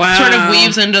he sort of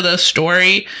weaves into the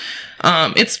story.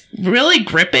 It's really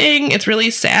gripping. It's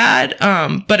really sad.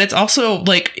 But it's also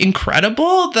like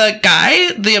incredible. The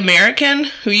guy, the American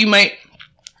who you might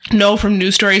know from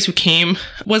news stories,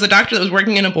 was a doctor that was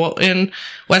working in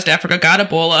West Africa, got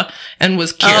Ebola, and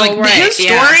was cured. His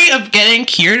story of getting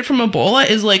cured from Ebola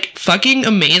is like fucking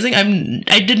amazing.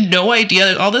 I did no idea.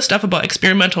 There's all this stuff about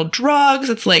experimental drugs.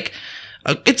 It's like,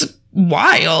 it's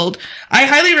wild. I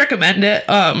highly recommend it.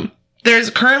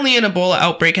 There's currently an Ebola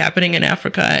outbreak happening in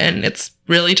Africa, and it's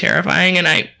really terrifying. And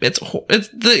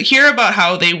hear about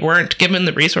how they weren't given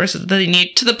the resources that they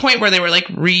need, to the point where they were like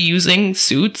reusing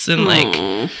suits, and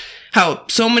like how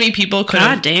so many people could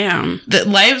have, that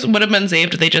lives would have been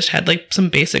saved if they just had like some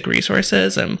basic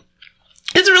resources. And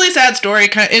it's a really sad story.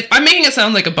 I'm making it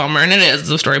sound like a bummer, and it is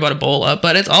a story about Ebola,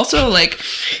 but it's also like,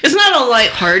 it's not a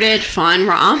lighthearted, fun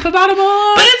romp about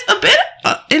Ebola, but it's a bit,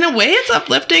 in a way, it's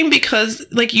uplifting, because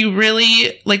like you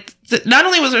really like. Not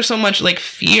only was there so much like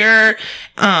fear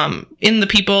in the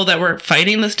people that were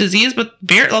fighting this disease, but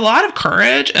a lot of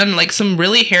courage and like some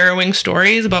really harrowing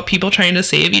stories about people trying to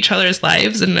save each other's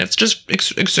lives, and it's just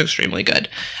it's extremely good.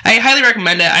 I highly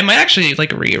recommend it. I might actually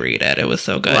like reread it. It was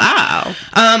so good. Wow.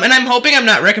 And I'm hoping I'm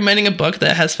not recommending a book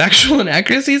that has factual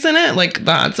inaccuracies in it, like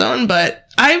The Hot Zone, but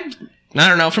I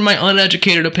don't know. From my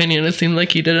uneducated opinion, it seemed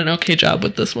like he did an okay job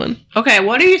with this one. Okay,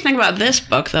 what do you think about this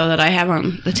book, though, that I have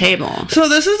on the table? So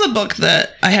this is a book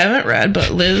that I haven't read,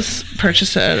 but Liz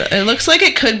purchased it. It looks like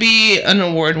it could be an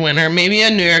award winner, maybe a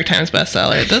New York Times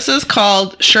bestseller. This is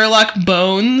called Sherlock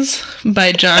Bones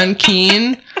by John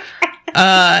Keene.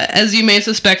 As you may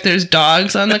suspect, there's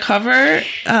dogs on the cover.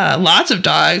 Lots of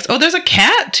dogs. Oh, there's a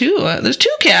cat, too. There's 2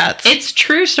 cats. It's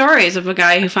true stories of a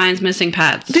guy who finds missing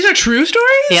pets. These are true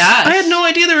stories? Yes. I had no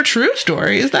idea they were true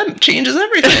stories. That changes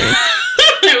everything.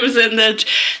 It was in the...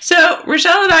 So,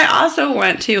 Rochelle and I also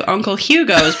went to Uncle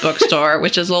Hugo's bookstore,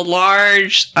 which is a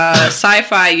large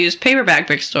sci-fi used paperback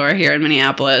bookstore here in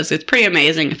Minneapolis. It's pretty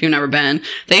amazing if you've never been.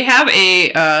 They have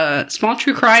a small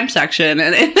true crime section,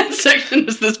 and in that section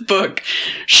is this book,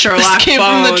 Sherlock This came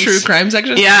Bones. from the true crime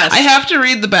section? Yes. I have to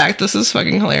read the back. This is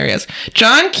fucking hilarious.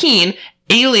 John Keene,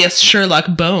 alias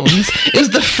Sherlock Bones, is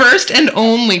the first and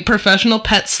only professional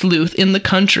pet sleuth in the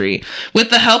country. With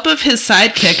the help of his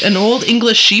sidekick, an old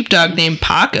English sheepdog named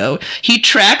Paco, he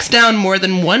tracks down more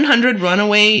than 100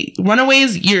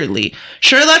 runaways yearly.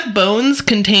 Sherlock Bones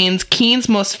contains Keene's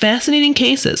most fascinating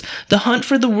cases, the hunt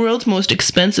for the world's most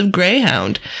expensive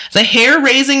greyhound, the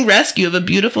hair-raising rescue of a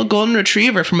beautiful golden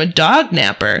retriever from a dog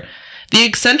napper, the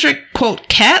eccentric, quote,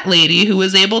 cat lady who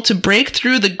was able to break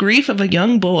through the grief of a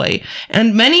young boy,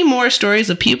 and many more stories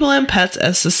of people and pets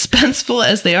as suspenseful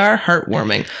as they are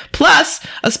heartwarming. Plus,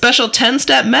 a special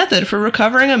 10-step method for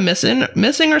recovering a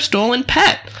missing or stolen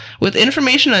pet, with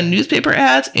information on newspaper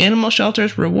ads, animal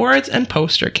shelters, rewards, and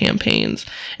poster campaigns.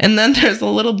 And then there's a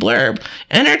little blurb.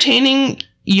 Entertaining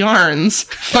yarns,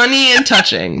 funny and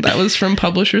touching. That was from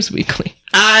Publishers Weekly.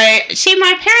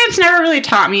 My parents never really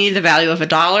taught me the value of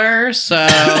 $1, so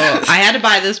I had to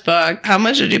buy this book. How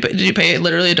much did you pay? Did you pay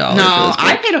literally $1? No,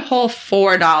 I paid a whole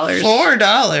 $4.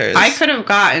 $4. I could have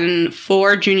gotten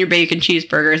 4 junior bacon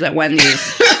cheeseburgers at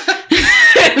Wendy's.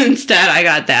 Instead, I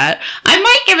got that. I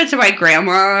might give it to my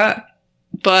grandma,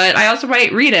 but I also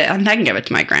might read it and then give it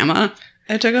to my grandma.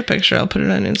 I took a picture. I'll put it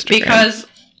on Instagram. Because,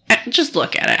 just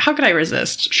look at it. How could I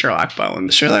resist Sherlock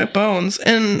Bones? Sherlock Bones.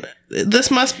 And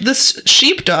this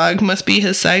sheepdog must be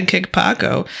his sidekick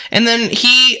Paco. And then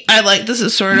this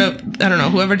is sort of, I don't know,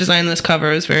 whoever designed this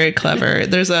cover is very clever.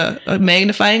 There's a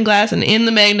magnifying glass, and in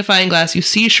the magnifying glass you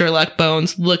see Sherlock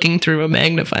Bones looking through a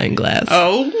magnifying glass.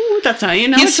 Oh, that's how you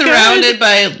know he's surrounded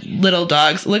by little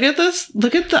dogs. Look at this.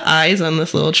 Look at the eyes on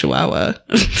this little chihuahua.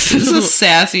 This is a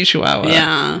sassy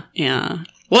chihuahua. Yeah.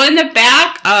 Well, in the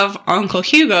back of Uncle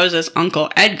Hugo's is Uncle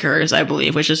Edgar's, I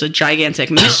believe, which is a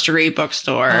gigantic mystery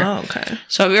bookstore. Oh, okay.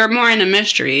 So if you're more into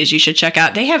mysteries, you should check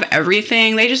out. They have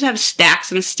everything. They just have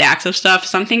stacks and stacks of stuff.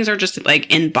 Some things are just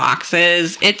like in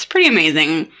boxes. It's pretty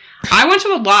amazing. I went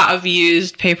to a lot of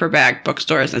used paperback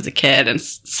bookstores as a kid, and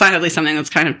sadly something that's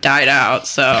kind of died out.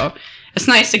 So it's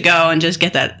nice to go and just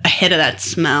get a hit of that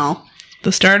smell.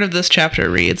 The start of this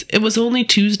chapter reads, "It was only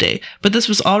Tuesday, but this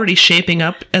was already shaping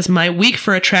up as my week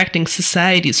for attracting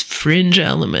society's fringe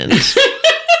element."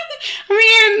 I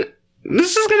mean,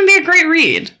 this is going to be a great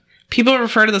read. People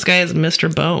refer to this guy as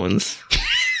Mr. Bones.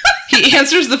 He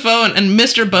answers the phone, and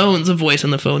Mr. Bones, a voice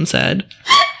on the phone, said,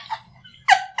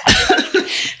 "How could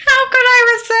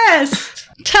I resist?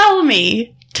 Tell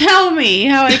me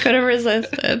how I could have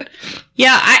resisted."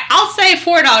 Yeah, I'll say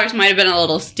 $4 might have been a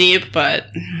little steep, but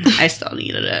I still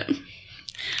needed it.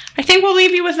 I think we'll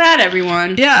leave you with that,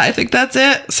 everyone. Yeah, I think that's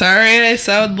it. Sorry, I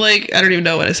sound like, I don't even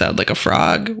know what I sound like, a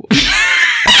frog.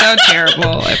 I sound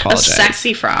terrible. I apologize. A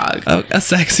sexy frog. Oh, a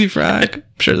sexy frog. I'm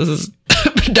sure this is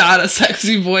not a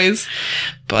sexy voice.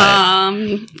 But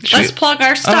let's plug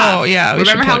our stuff. Oh, yeah.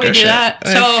 Remember how we do that?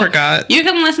 I forgot. You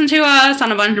can listen to us on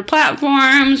a bunch of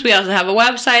platforms. We also have a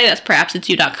website. That's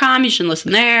perhapsitsyou.com. You should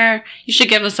listen there. You should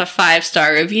give us a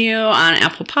 5-star review on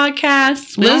Apple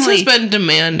Podcasts. Liz has been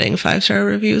demanding 5-star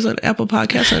reviews on Apple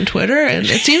Podcasts on Twitter, and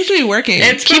it seems to be working.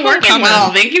 It's been working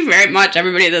well. Thank you very much,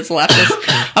 everybody that's left us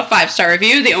a 5-star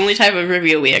review. The only type of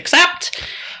review we accept.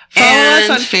 Follow us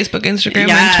on Facebook, Instagram,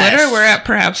 and Twitter. We're at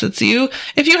Perhaps It's You.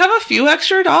 If you have a few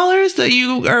extra dollars that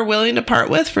you are willing to part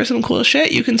with for some cool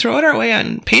shit, you can throw it our way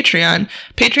on Patreon.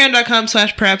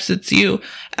 Patreon.com/PerhapsIt'sYou.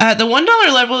 At the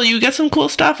 $1 level, you get some cool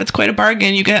stuff. It's quite a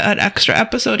bargain. You get an extra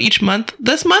episode each month.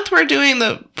 This month, we're doing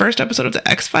the first episode of the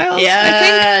X-Files,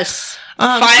 Yes.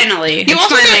 I think. Finally. You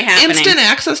also get instant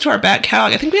access to our back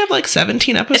catalog. I think we have like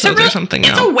 17 episodes or something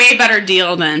now. It's a way better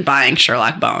deal than buying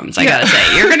Sherlock Bones, I gotta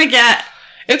say. You're gonna get...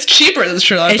 It's cheaper than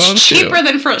Sherlock Bones, It's cheaper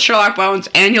than Sherlock Bones,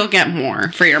 and you'll get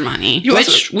more for your money. We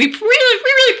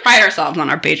really pride ourselves on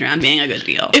our Patreon being a good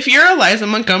deal. If you're Eliza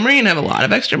Montgomery and have a lot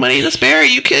of extra money to spare,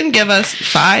 you can give us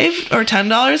 $5 or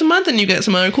 $10 a month, and you get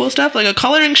some other cool stuff, like a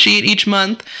coloring sheet each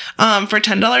month. For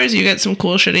 $10, you get some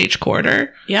cool shit each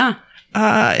quarter. Yeah.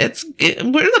 We're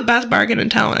the best bargain in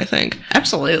town, I think.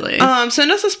 Absolutely. Send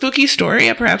us a spooky story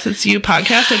at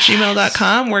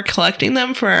perhapsit'syou@gmail.com. We're collecting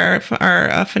them for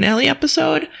our finale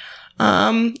episode.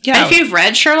 If you've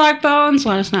read Sherlock Bones,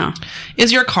 let us know.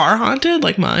 Is your car haunted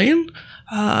like mine?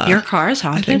 Your car is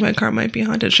haunted? I think my car might be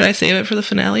haunted. Should I save it for the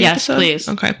finale episode? Yes, please.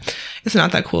 Okay. It's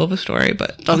not that cool of a story,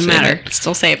 but doesn't matter.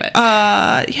 Still save it.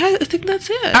 Yeah, I think that's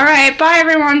it. All right. Bye,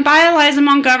 everyone. Bye, Eliza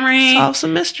Montgomery. Solve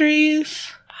some mysteries.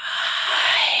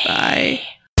 Bye. Bye.